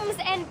homes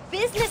and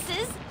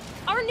businesses,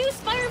 our new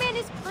Spider-Man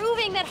is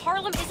proving that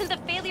Harlem isn't the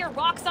failure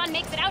Roxxon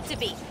makes it out to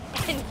be.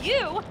 And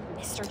you,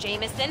 Mr.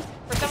 Jameson,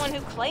 for someone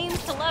who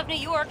claims to love New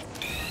York,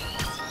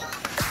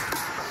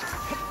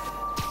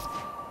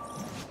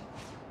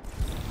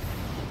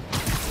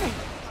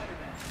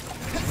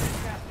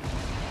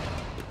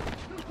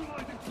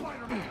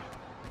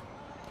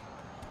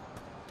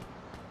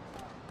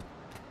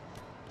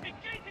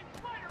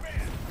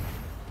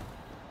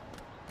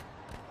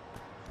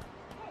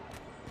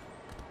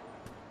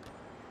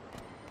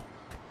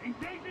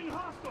 Engaging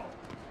hostile!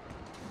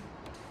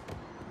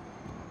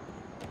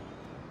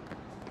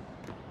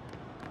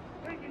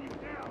 Taking you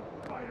down,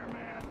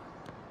 Spider-Man!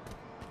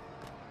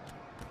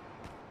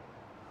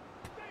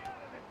 Stay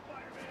out of this,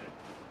 Spider-Man!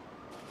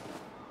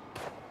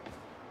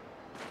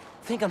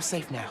 Think I'm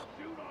safe now.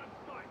 Shoot on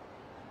sight!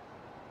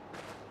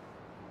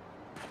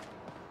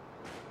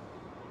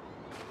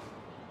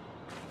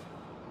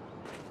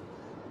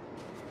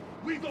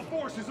 Lethal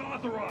force is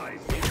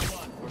authorized!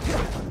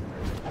 Spider-Man!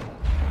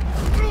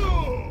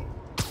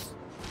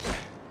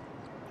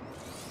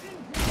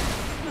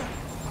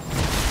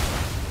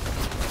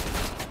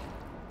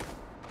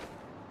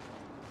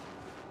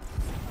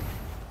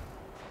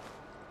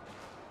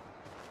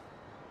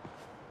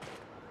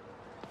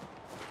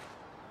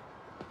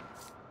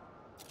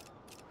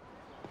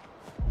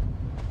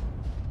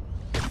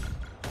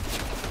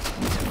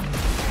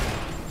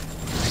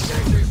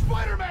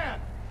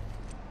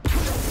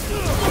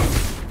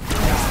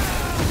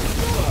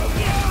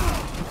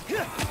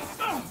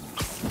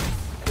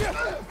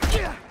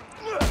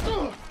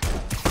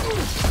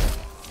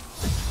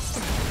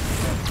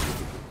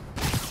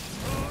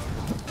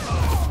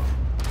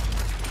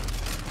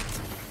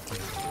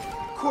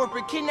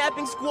 Corporate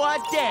kidnapping squad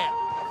down.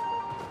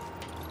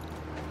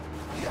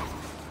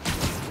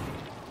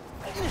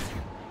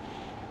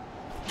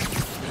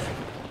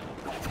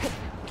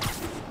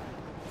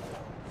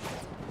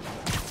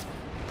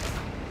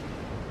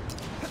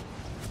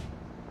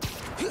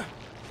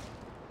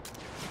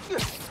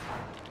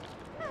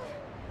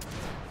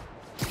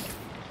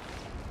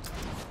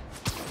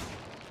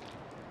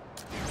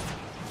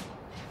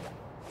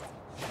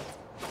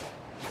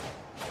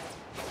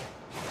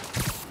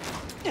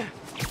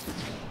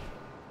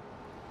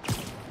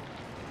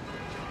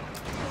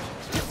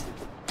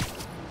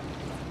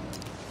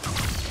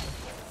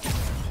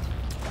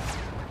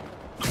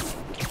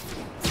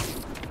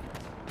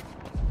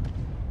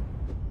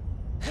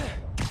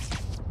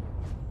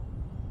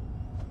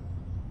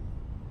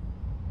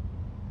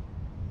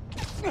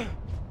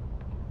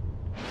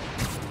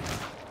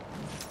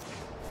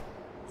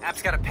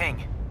 App's got a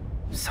ping.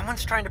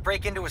 Someone's trying to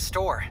break into a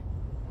store.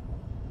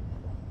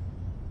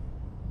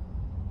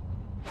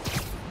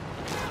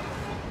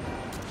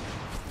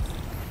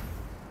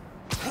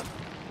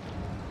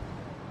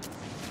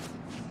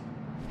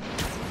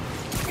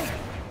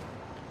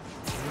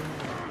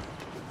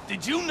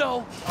 Did you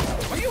know?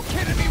 Are you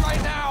kidding me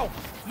right now?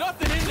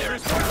 Nothing in there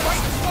is worth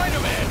fighting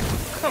Spider-Man!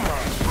 Come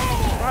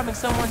on. Robbing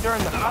someone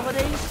during the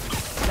holidays?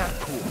 Not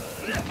cool.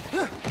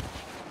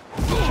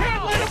 You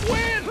can't let him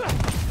win!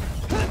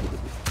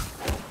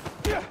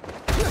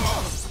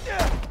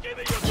 Give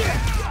me your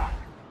gun!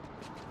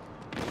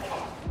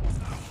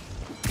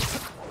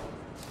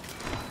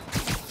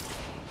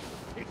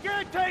 You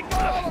can't take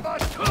all of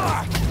us!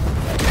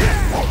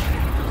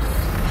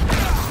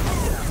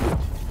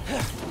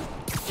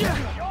 You're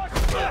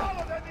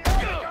smaller than the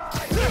other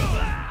guys!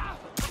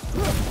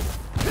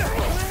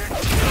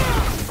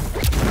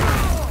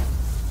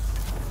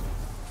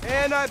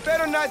 And I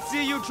better not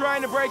see you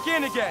trying to break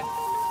in again.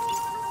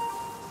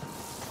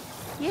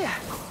 Yeah,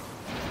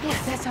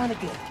 that sounded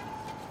good.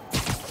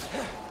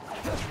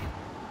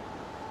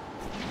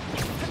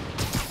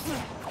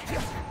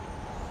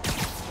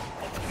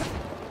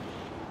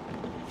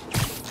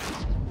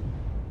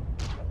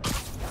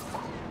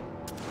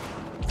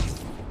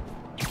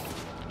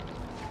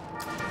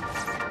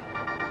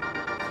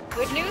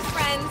 good news,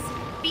 friends.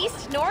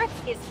 Beast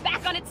North is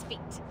back on its feet.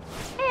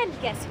 And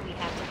guess who we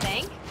have to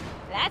thank?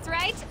 That's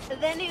right,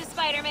 the new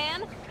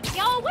Spider-Man.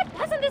 Y'all, what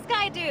doesn't this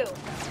guy do?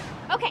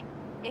 Okay,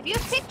 if you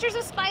have pictures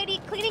of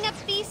Spidey cleaning up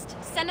Feast,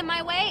 send them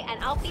my way,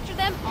 and I'll feature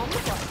them on the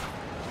blog.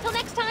 Till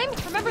next time,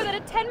 remember that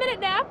a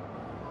 10-minute nap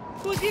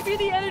will give you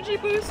the energy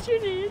boost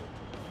you need.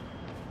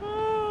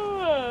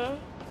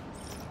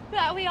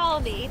 That we all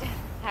need,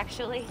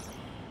 actually.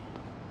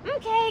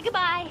 Okay,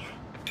 goodbye.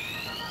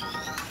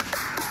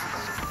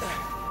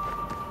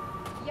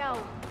 Yo,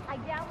 I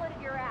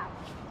downloaded your app.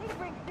 They can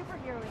bring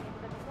superheroing into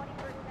the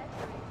 21st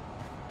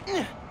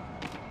century.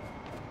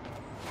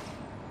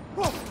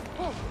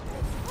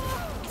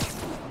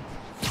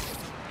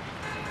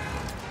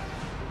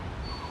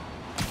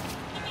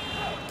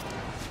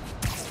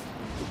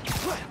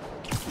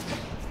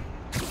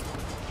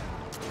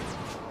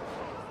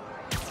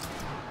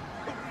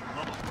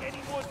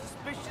 Anyone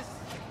suspicious?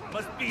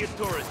 Must be a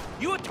tourist.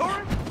 You a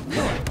tourist?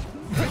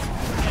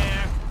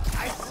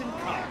 Ice and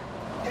car.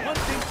 One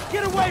thing.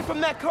 Get away from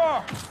that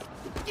car!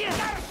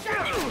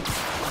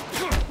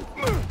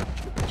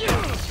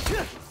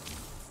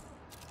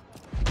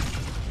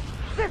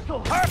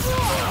 This'll hurt!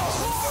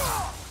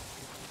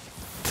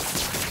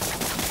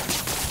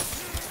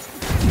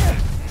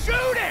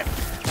 Shoot him!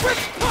 With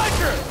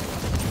pleasure!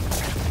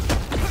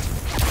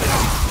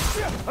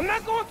 I'm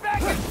not going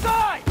back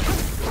inside!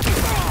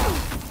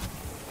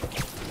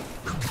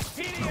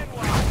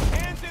 TDNY,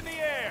 hands in the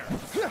air!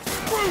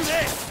 Screw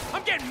this!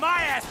 I'm getting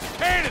my ass to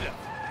Canada!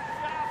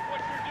 Stop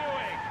what you're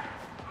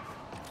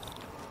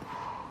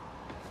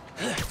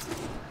doing!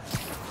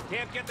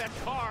 Can't get that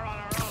car on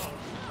our own.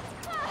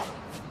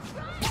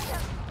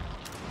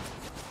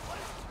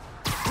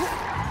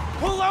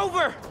 Pull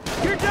over!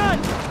 You're done!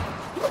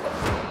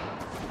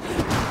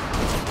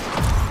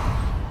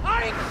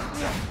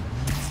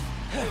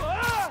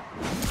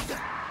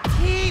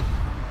 Keep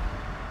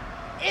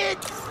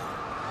it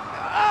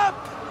up!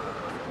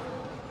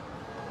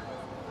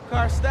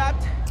 Car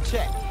stopped?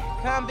 Check.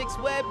 Convicts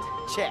webbed?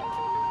 Check.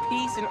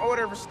 Peace and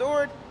order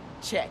restored?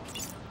 Check.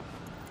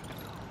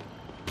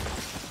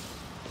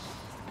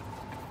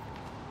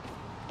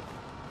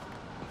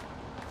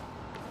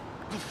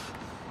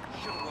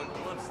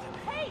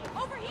 Hey,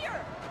 over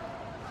here!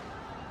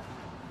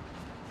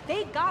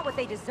 They got what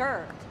they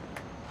deserved.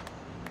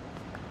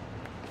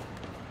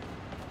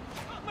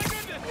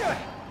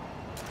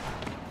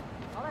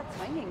 All that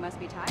swinging must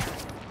be tiring.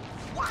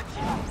 Watch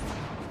it!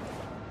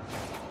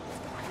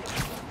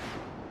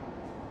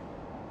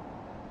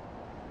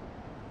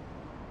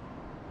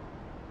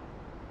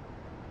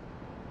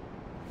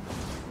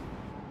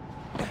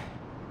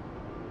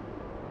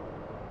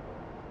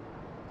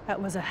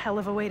 That was a hell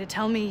of a way to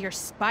tell me you're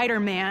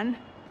Spider-Man.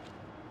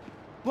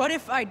 What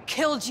if I'd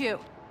killed you?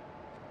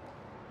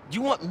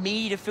 You want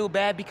me to feel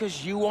bad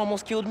because you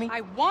almost killed me?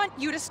 I want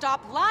you to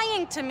stop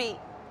lying to me.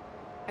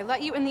 I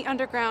let you in the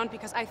underground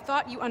because I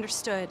thought you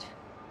understood.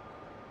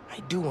 I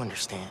do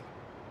understand.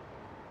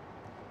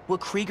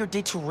 What Krieger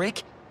did to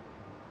Rick?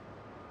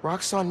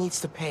 Roxxon needs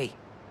to pay.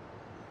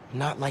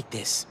 Not like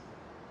this.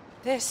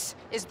 This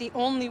is the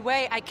only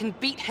way I can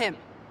beat him.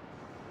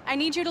 I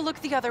need you to look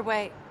the other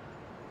way.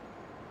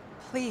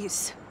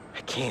 Please.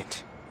 I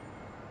can't.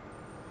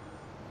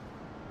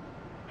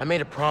 I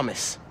made a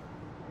promise.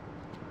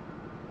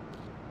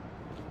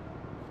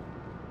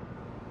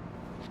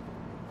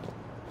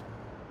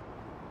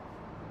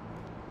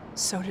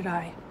 So did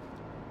I.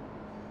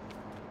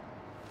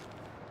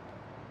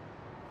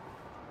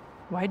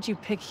 Why'd you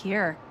pick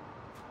here?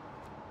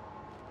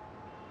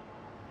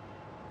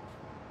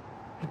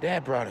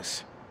 Dad brought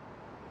us.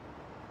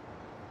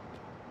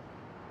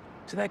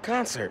 To that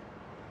concert.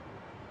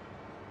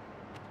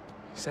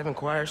 7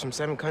 choirs from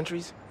 7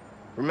 countries.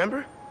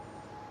 Remember?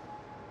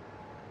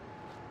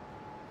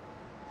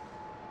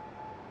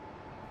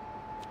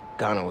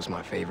 Ghana was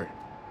my favorite.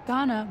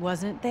 Ghana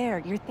wasn't there.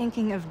 You're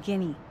thinking of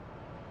Guinea.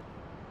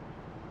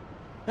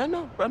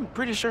 No, I'm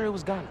pretty sure it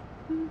was Ghana.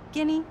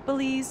 Guinea,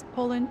 Belize,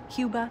 Poland,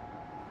 Cuba.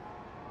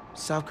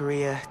 South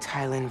Korea,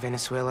 Thailand,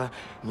 Venezuela.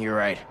 You're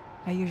right.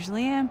 I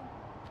usually am.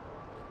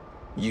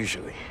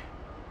 Usually.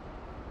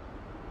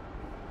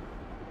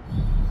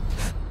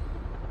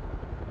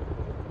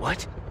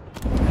 What?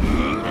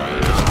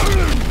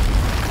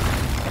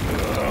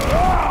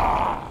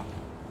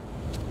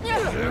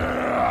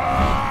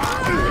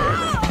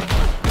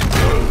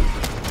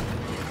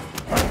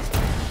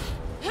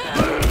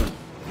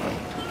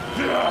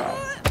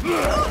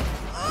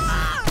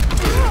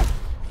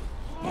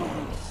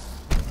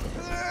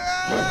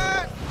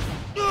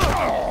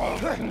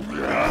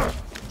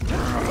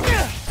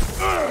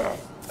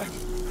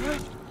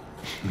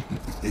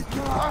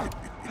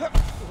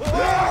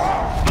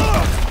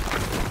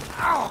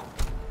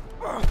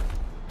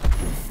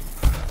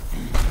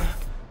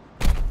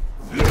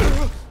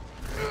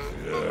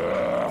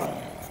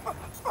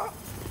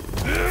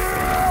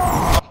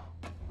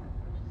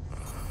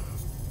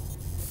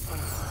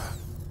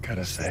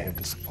 Gotta say, I'm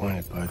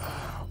disappointed, bud.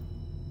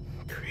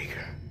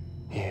 Krieger.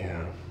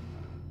 Yeah.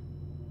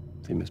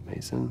 See, Miss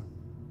Mason?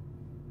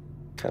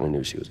 Kinda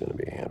knew she was gonna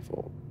be a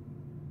handful.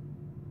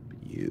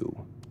 But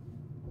you...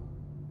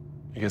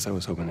 I guess I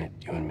was hoping that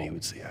you and me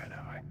would see eye to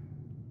eye.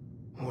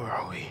 Where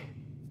are we?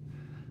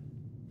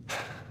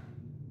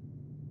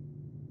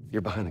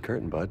 You're behind the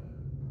curtain, bud.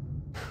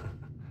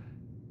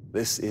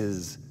 This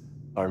is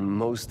our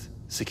most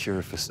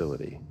secure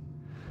facility.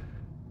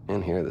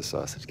 And here the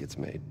sausage gets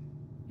made.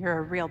 You're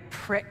a real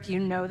prick, you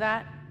know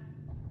that?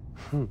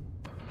 You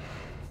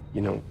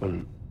know,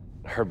 when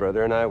her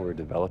brother and I were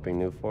developing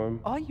new form,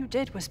 All you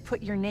did was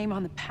put your name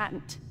on the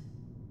patent.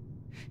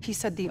 He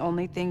said the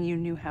only thing you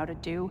knew how to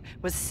do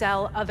was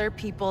sell other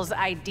people's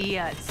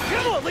ideas. You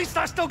know, at least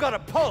I still got a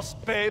pulse,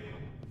 babe.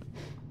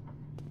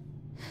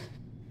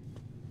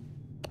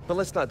 but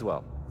let's not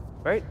dwell,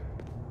 right?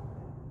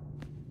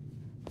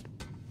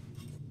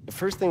 The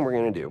first thing we're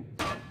gonna do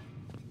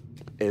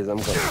is I'm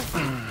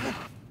gonna...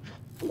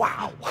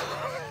 Wow!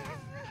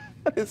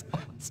 That is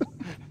awesome.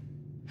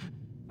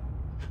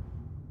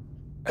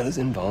 Are those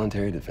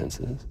involuntary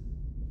defenses?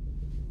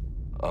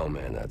 Oh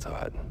man, that's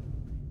hot.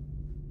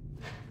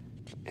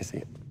 You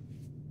see,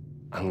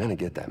 I'm gonna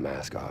get that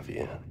mask off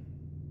you.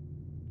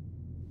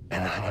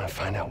 And I'm gonna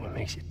find out what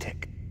makes you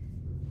tick.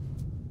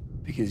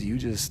 Because you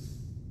just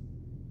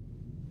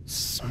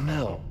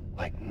smell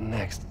Like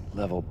next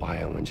level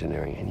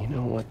bioengineering. And you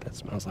know what that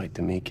smells like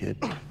to me,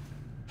 kid?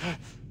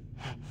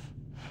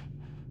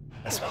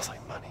 That smells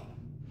like money.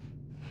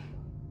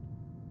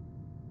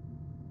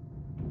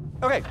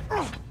 Okay,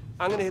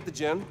 I'm gonna hit the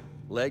gym.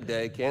 Leg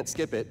day, can't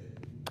skip it.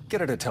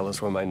 Get her to tell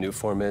us where my new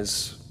form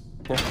is.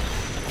 Yeah.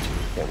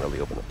 Can't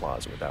really open the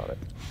plaza without it.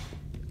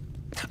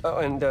 Oh,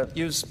 and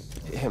use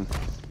him.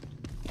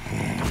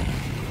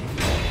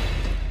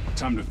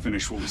 Time to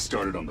finish what we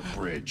started on the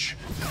bridge.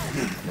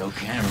 No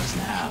cameras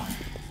now.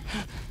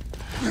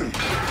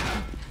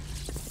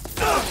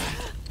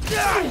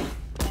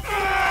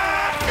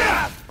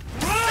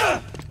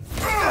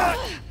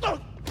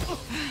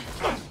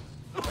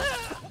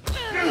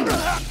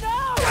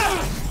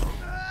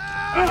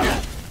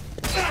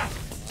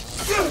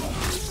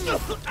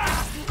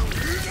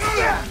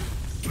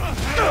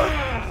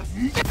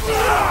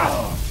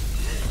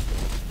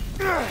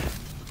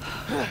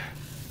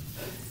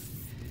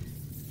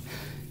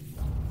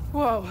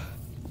 Whoa.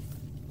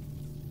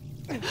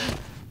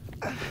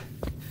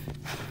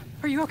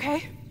 Are you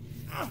okay?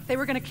 They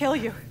were gonna kill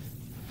you.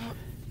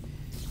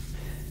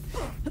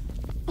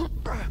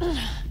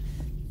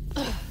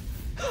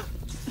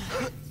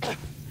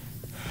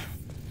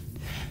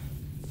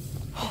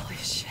 Holy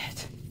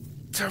shit.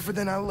 Tougher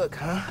than I look,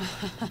 huh?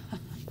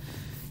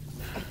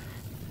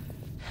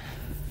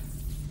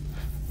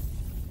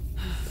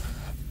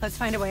 Let's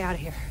find a way out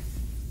of here.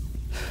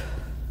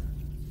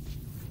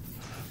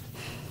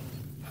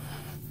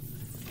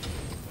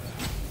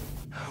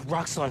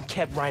 Roxxon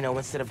kept Rhino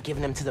instead of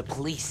giving him to the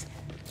police.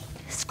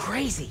 It's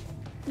crazy.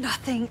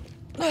 Nothing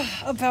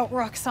about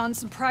Roxxon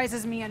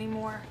surprises me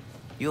anymore.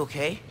 You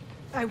okay?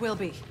 I will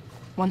be,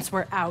 once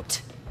we're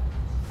out.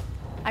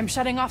 I'm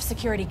shutting off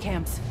security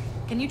cams.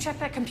 Can you check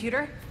that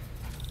computer?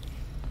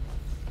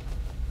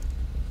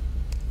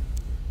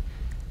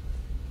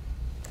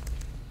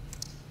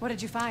 What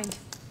did you find?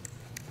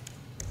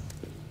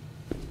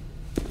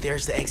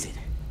 There's the exit,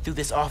 through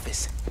this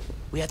office.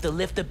 We have to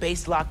lift the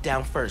base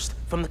lockdown first,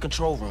 from the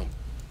control room.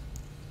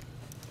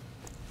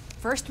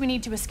 First, we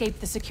need to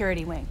escape the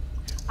security wing.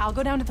 I'll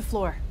go down to the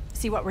floor,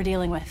 see what we're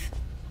dealing with.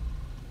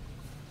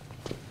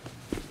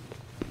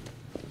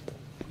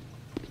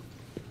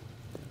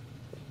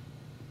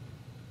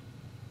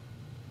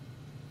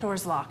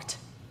 Door's locked.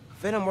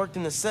 Venom worked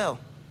in the cell.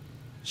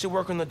 Should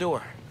work on the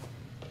door.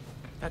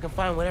 If I can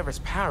find whatever's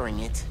powering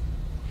it.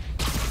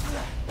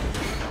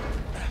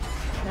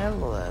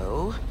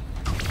 Hello?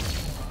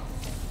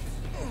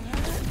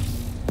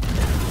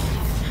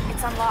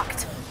 It's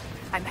unlocked.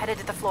 I'm headed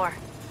to the floor.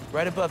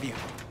 Right above you.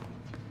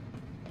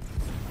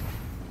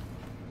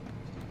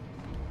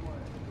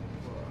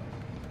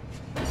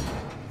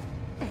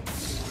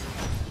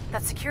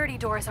 That security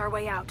door is our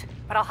way out,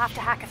 but I'll have to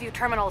hack a few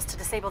terminals to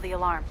disable the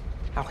alarm.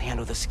 I'll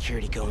handle the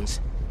security goons.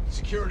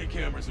 Security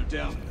cameras are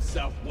down in the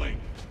south wing.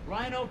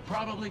 Rhino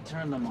probably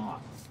turned them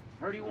off.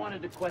 Heard he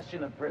wanted to question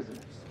the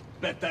prisoners.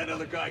 Bet that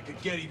other guy could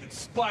get even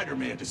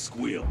Spider-Man to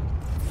squeal.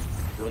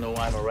 Don't know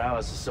why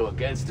Morales is so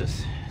against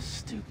us.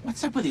 Stupid.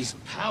 What's up with these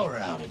power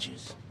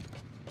outages?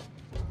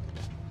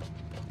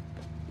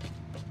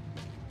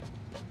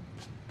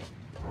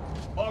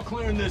 All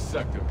clear in this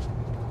sector.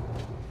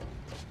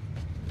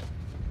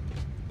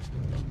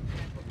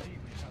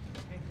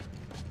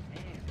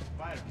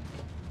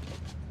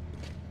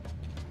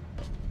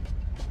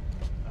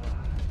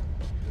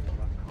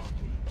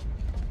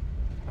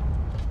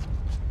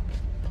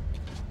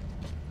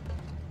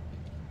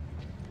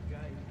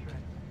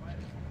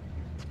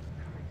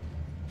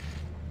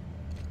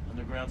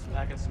 Underground's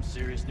packing some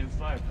serious new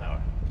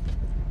firepower.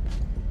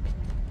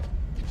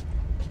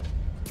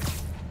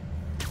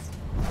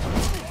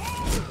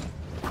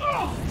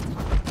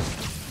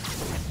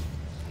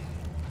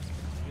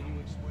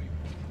 Continuing sweep.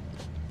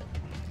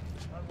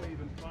 How'd we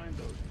even find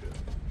those two?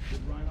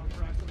 Did Rhino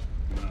track them?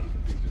 No,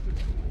 they just a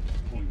tool.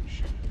 Point and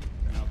shoot.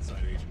 An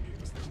outside agent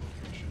gave us their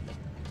location.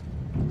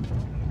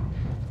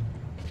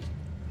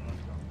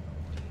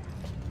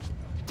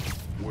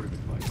 Word of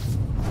advice.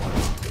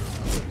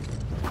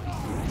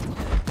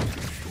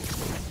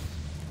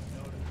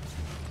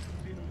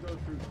 Seen them go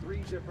through 3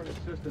 different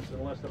assistants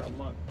in less than a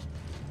month.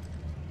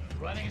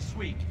 Running a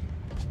sweep.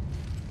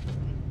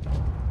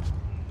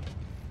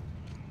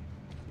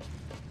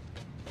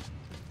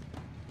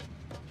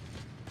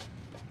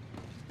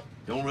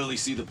 Don't really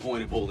see the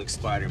point of holding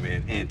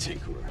Spider-Man and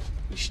Tinkerer.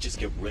 We should just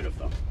get rid of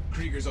them.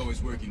 Krieger's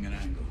always working an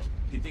angle.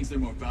 He thinks they're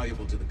more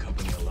valuable to the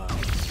company alive.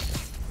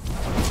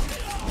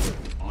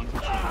 On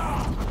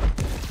patrol.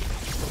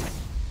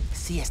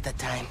 Siesta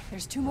time.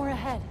 There's 2 more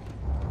ahead.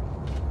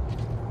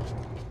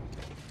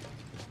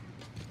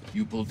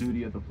 You pull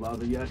duty at the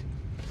plaza yet?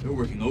 They're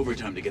working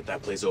overtime to get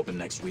that place open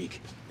next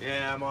week.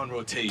 Yeah, I'm on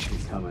rotation.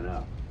 Coming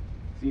up.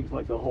 Seems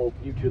like the whole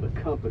future of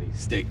the company's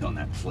staked on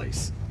that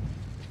place.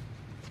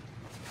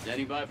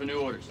 Standing by for new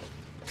orders.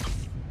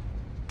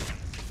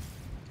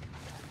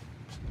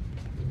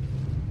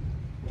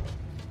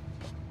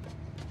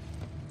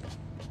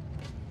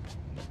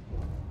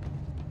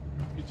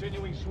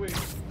 Continuing sweep.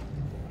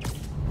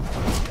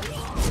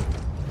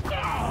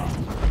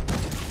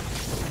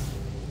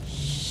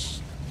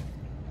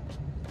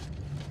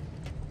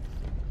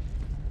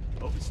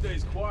 Hope it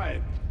stays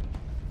quiet.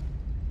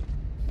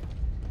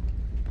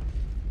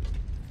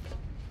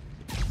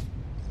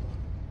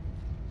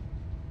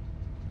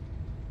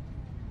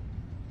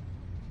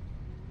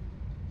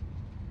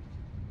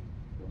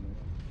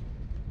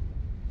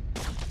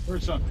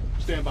 Heard something.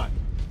 Stand by.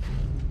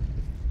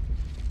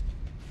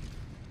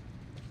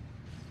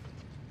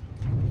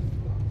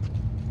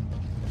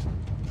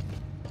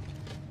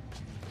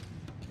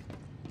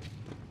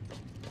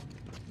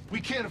 We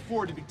can't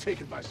afford to be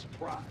taken by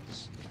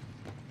surprise.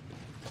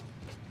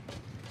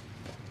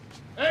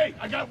 Hey,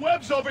 I got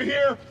webs over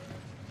here!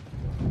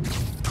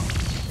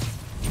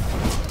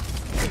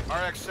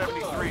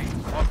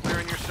 RX-73, all clear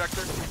in your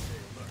sector?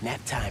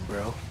 Nap time,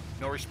 bro.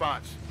 No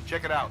response.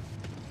 Check it out.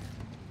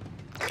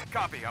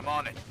 Copy, I'm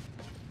on it.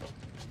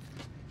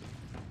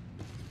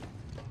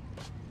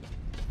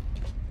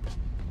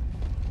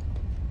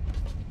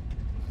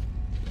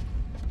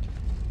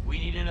 We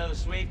need another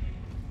sweep.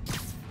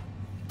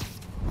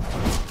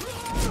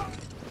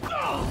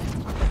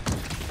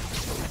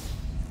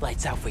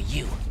 Lights out for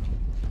you.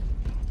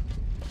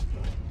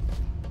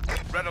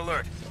 Red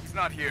alert. He's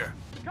not here.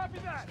 Copy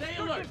that. Stay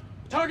alert.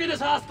 Target is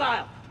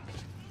hostile.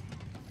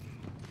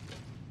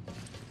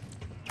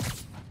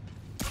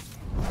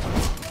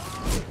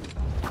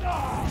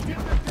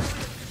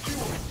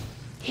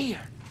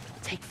 Here,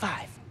 take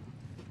 5.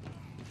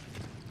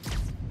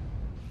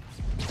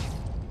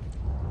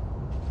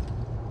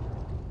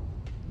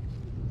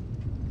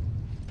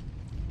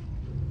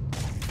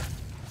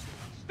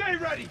 Stay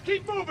ready!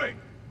 Keep moving!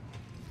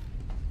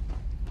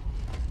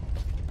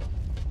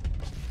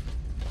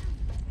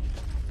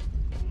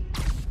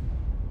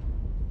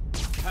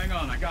 Hang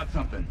on, I got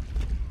something.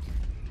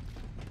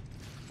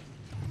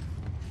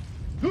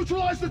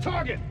 Neutralize the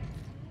target!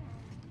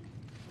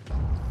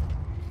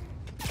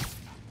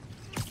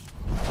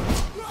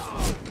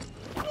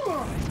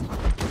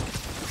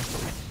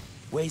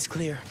 Way's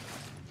clear.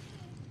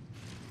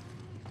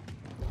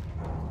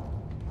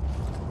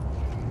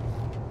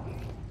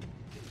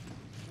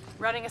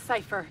 Running a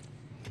cipher.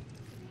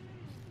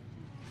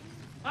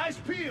 Eyes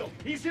peeled!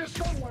 He's here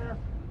somewhere!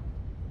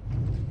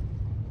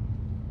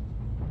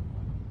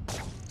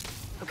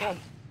 Okay,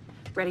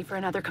 ready for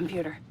another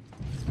computer.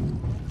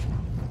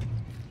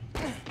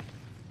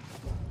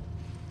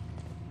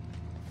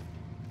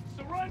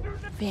 Surrender!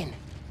 Finn,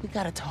 we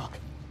gotta talk.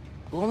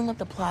 Blowing up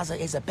the plaza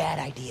is a bad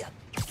idea.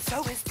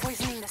 So is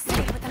poisoning the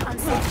city with an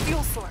unsafe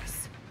fuel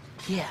source.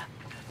 Yeah,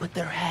 but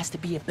there has to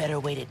be a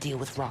better way to deal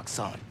with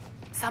Roxxon.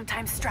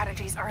 Sometimes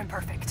strategies are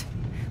imperfect,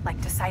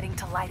 like deciding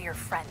to lie to your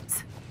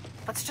friends.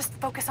 Let's just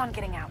focus on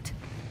getting out.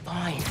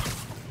 Fine,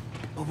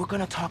 but we're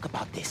gonna talk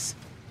about this.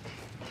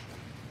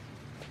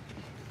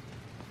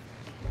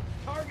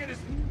 Target is...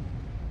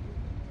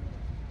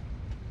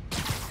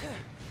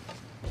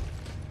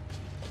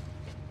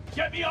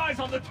 Get me eyes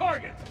on the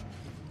target!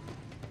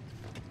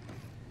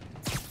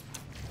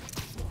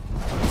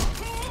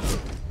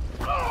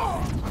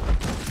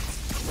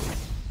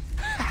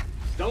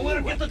 Don't let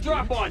him get the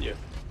drop on you.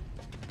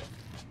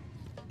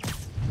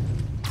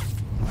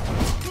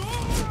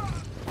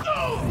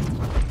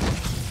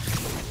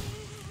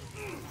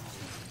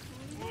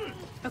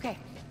 Okay,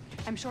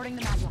 I'm shorting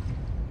the mag lock.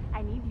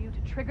 I need you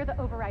to trigger the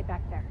override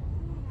back there.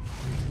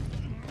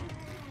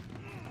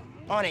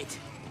 On it.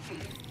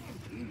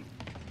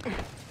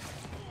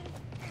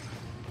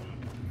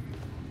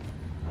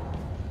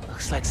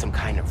 Looks like some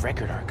kind of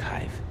record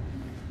archive.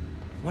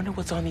 Wonder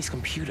what's on these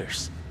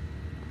computers.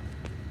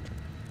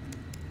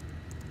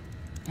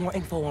 More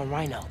info on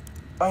Rhino.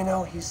 I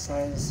know he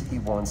says he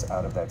wants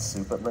out of that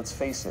suit, but let's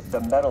face it,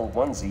 the metal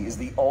onesie is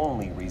the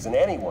only reason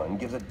anyone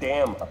gives a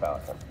damn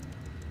about him.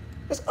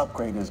 Just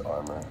upgrade his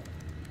armor.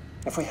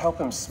 If we help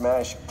him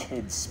smash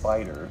Kid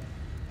Spider,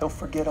 he'll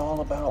forget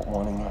all about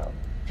wanting out.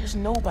 There's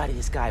nobody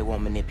this guy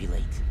won't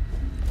manipulate.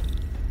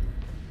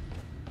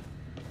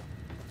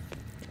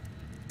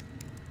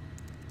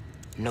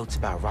 Notes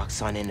about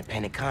Roxxon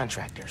independent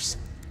contractors.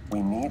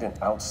 We need an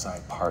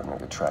outside partner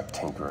to track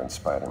Tinker and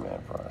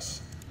Spider-Man for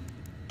us.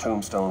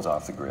 Tombstone's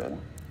off the grid.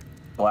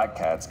 Black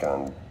Cat's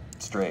gone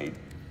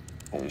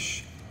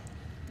straight-ish.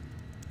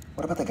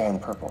 What about the guy in the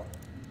purple?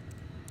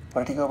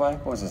 What did he go by?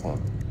 What was his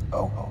name?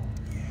 Oh,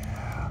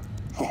 yeah.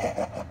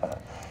 Yeah.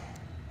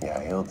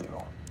 Yeah, he'll do.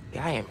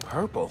 Guy in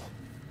purple?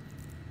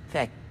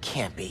 That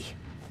can't be.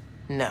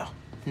 No,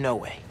 no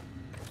way.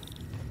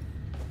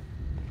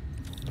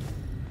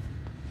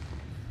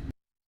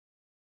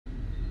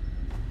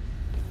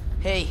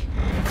 Hey,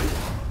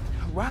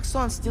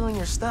 Roxxon's stealing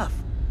your stuff.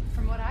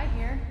 From what I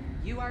hear,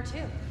 you are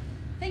too.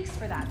 Thanks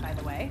for that, by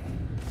the way.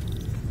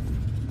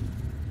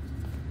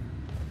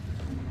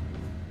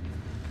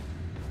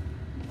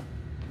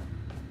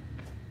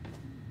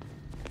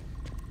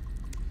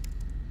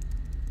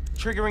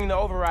 Triggering the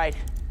override.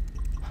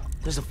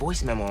 There's a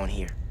voice memo on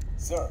here.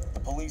 Sir, the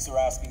police are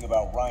asking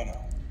about Rhino.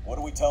 What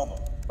do we tell them?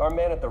 Our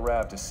man at the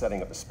raft is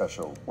setting up a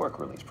special work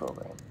release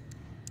program.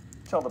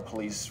 Tell the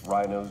police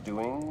Rhino's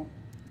doing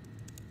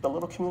a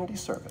little community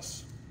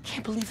service.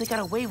 Can't believe they got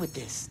away with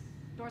this.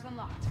 Door's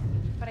unlocked,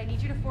 but I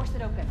need you to force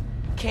it open.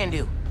 Can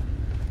do.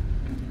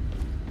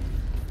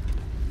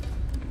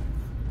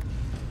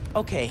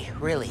 Okay,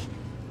 really.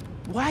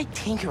 Why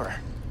Tinkerer?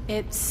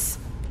 It's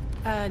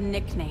a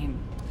nickname.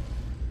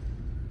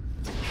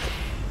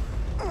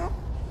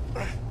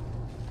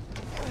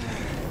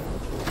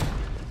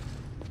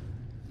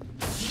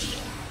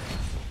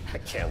 I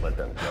can't let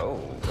them go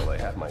until I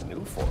have my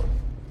new form.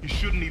 You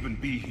shouldn't even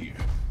be here.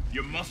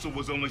 Your muscle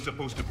was only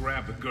supposed to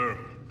grab the girl.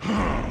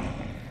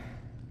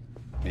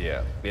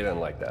 Yeah, he didn't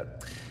like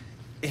that.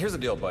 Here's the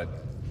deal, bud.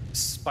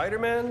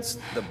 Spider-Man's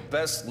the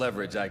best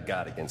leverage I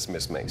got against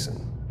Miss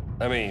Mason.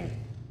 I mean,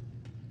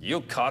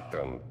 you caught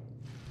them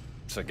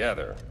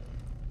together.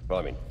 Well,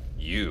 I mean,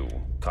 you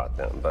caught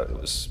them, but it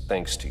was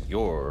thanks to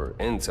your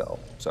intel.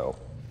 So,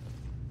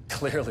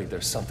 clearly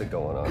there's something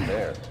going on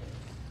there.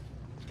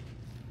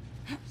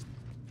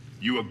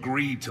 You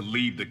agreed to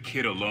leave the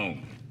kid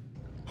alone.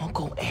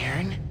 Uncle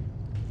Aaron?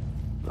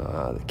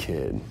 Ah, the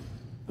kid.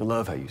 I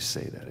love how you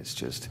say that. It's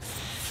just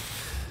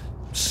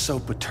so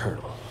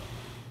paternal.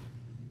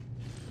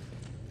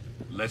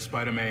 Let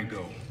Spider-Man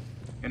go,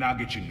 and I'll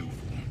get you new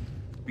form.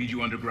 Feed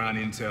you underground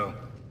intel,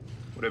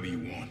 whatever you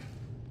want.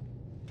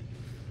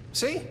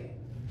 See?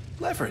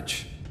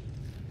 Leverage.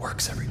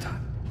 Works every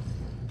time.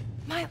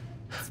 Miles,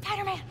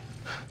 Spider-Man.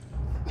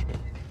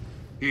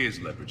 Here's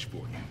leverage for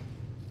you.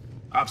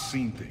 I've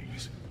seen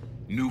things.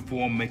 New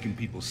form making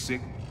people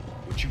sick.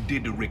 What you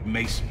did to Rick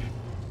Mason.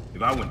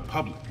 If I went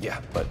public...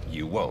 Yeah, but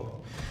you won't.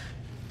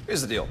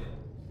 Here's the deal.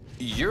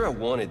 You're a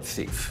wanted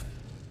thief.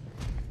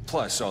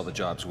 Plus all the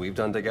jobs we've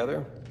done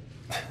together.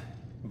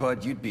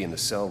 But you'd be in the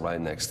cell right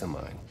next to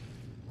mine.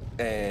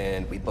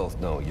 And we both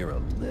know you're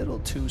a little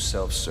too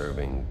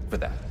self-serving for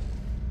that.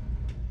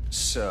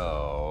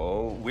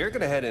 So, we're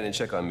gonna head in and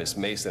check on Miss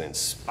Mason and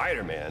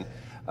Spider-Man,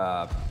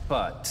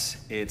 but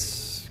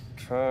it's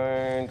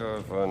kind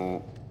of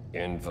an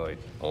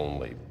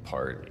invite-only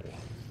party.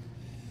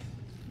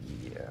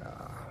 Yeah.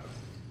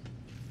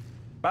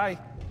 Bye.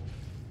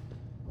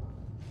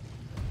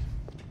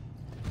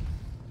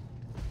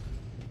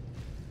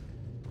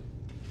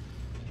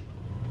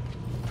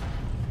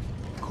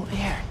 Uncle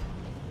Aaron.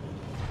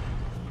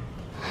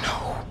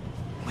 No.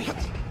 Wait.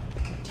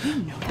 Do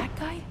you know that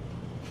guy?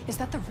 Is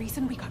that the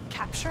reason we got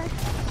captured?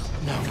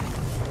 No.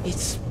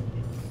 It's...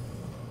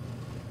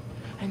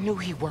 I knew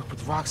he worked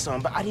with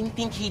Roxxon, but I didn't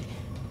think he'd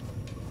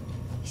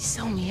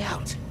sell me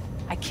out.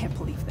 I can't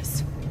believe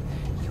this.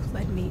 You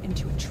led me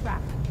into a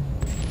trap.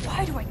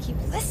 Why do I keep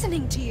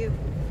listening to you?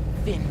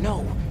 Finn,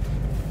 no.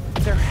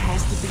 There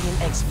has to be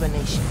an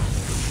explanation.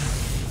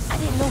 I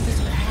didn't know this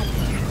would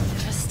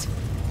happen. Just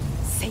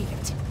save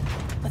it.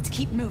 Let's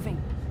keep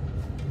moving.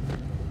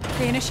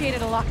 They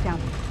initiated a lockdown.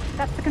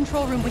 That's the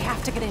control room we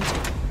have to get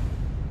into.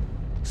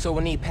 So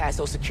we'll need past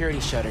those security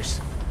shutters.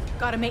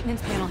 Got a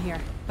maintenance panel here,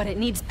 but it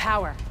needs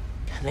power.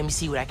 Let me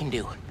see what I can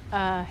do.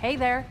 Hey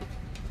there.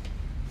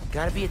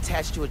 Gotta be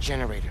attached to a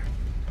generator.